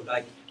have sort of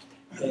like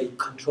a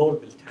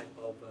controllable type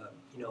of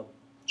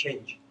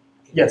change?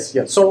 Yes,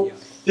 yes. So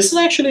this is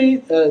actually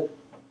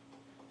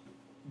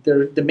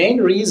the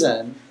main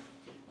reason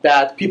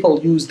that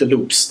people use the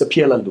loops, the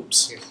PLL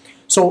loops. Yes.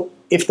 So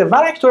if the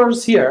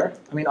varactors here,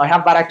 I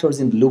have varactors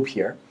in the loop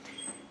here.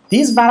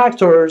 These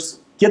varactors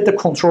get the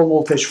control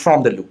voltage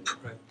from the loop.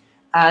 Right.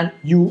 And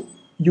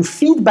you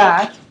feed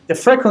back the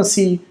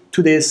frequency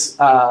to this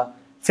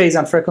phase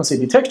and frequency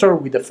detector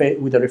with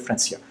the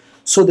reference here.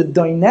 So the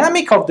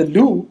dynamic of the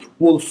loop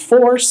will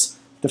force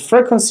the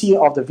frequency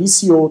of the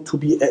VCO to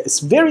be a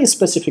very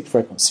specific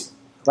frequency,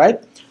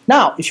 right?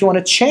 Now, if you want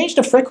to change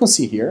the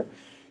frequency here,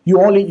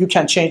 you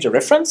can change the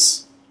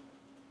reference.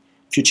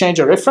 If you change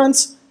the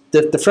reference,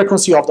 the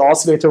frequency of the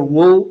oscillator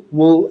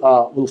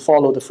will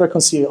follow the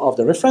frequency of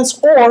the reference,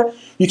 or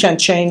you can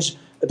change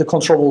the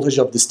control voltage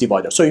of this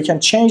divider. So you can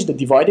change the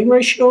dividing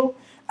ratio,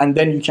 and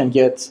then you can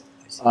get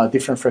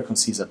different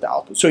frequencies at the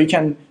output. So you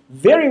can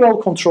very well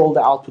control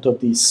the output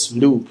of this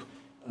loop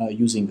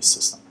using the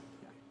system.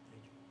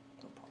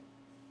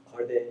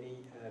 Are there any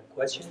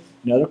questions?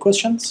 Any other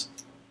questions?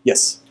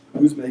 Yes.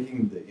 Who's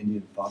making the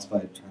indium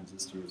phosphide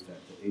transistors at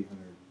the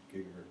 800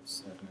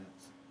 gigahertz FMX?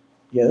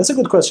 Yeah, that's a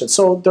good question.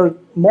 So there are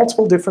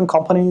multiple different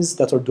companies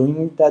that are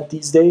doing that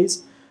these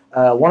days.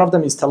 One of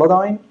them is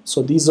Teledyne.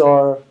 So these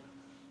are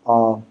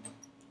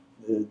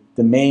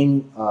the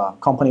main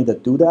company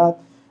that do that.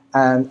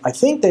 And I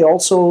think they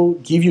also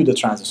give you the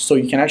transistor. So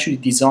you can actually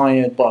design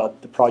it,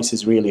 but the price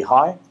is really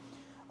high.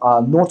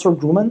 Northrop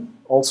Grumman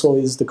also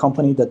is the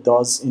company that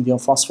does indium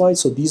phosphide.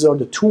 So these are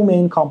the two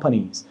main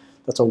companies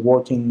that are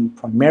working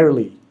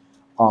primarily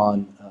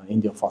on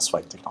indium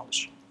phosphide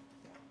technology.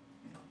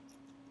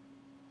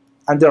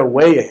 And they're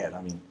way ahead.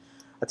 I mean,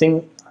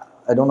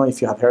 I don't know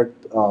if you have heard,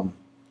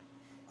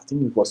 I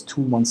think it was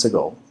 2 months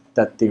ago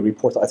that they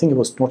reported, I think it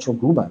was Northrop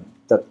Grumman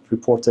that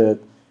reported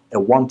a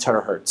 1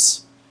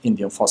 terahertz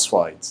indium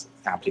phosphide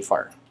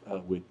amplifier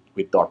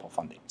with DARPA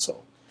funding.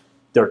 So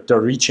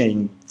they're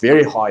reaching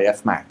very high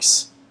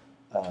Fmax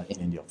in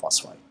indium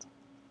phosphide.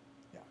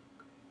 Yeah.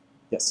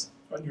 Yes.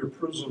 On your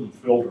prism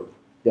filter,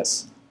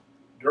 Yes.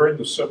 during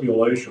the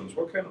simulations,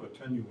 what kind of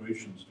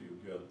attenuations do you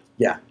get?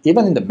 Yeah.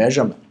 Even in the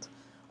measurement,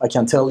 I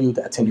can tell you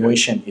the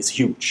attenuation is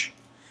huge.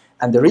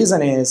 And the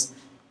reason is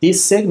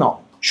this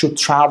signal should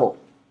travel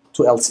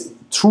to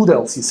through the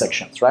LC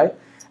sections, right?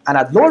 And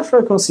at lower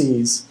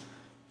frequencies,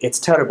 it's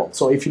terrible.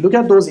 So if you look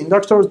at those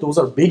inductors, those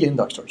are big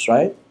inductors,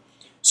 right?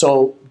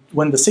 So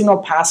when the signal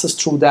passes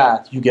through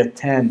that, you get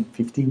 10,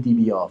 15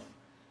 dB of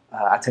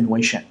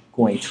attenuation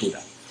going through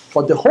that.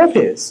 But the hope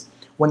is,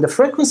 when the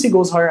frequency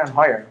goes higher and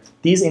higher,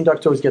 these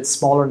inductors get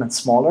smaller and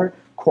smaller,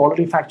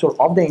 quality factor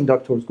of the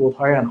inductors goes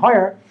higher and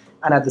higher,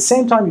 and at the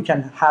same time, you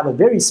can have a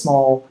very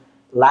small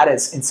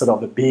lattice instead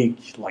of a big,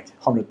 like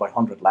 100 by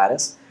 100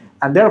 lattice.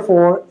 And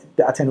therefore,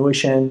 the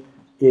attenuation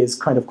is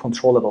kind of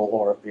controllable,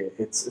 or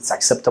it's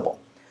acceptable.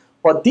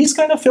 But these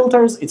kind of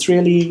filters, it's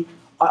really,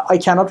 I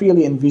cannot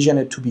really envision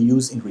it to be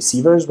used in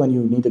receivers when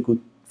you need a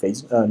good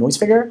phase noise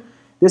figure.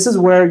 This is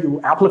where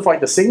you amplify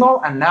the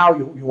signal, and now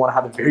you want to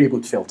have a very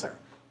good filter,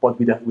 but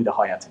with a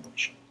high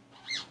attenuation.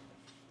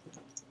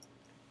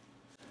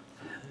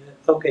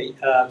 Okay,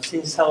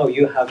 since some of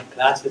you have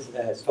classes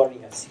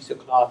starting at 6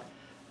 o'clock,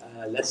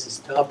 let's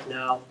stop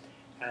now.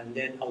 And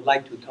then I would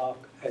like to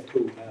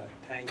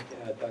thank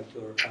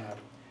Dr.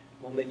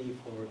 Momeni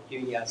for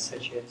giving us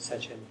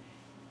such an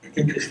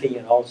interesting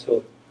and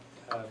also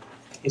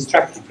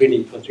instructive, really.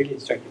 It was really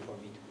instructive for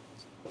me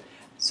too.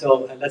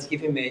 So let's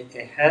give him a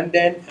hand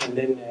then, and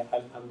then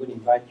I'm going to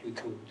invite you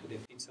to the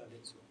pizza. All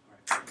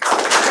right.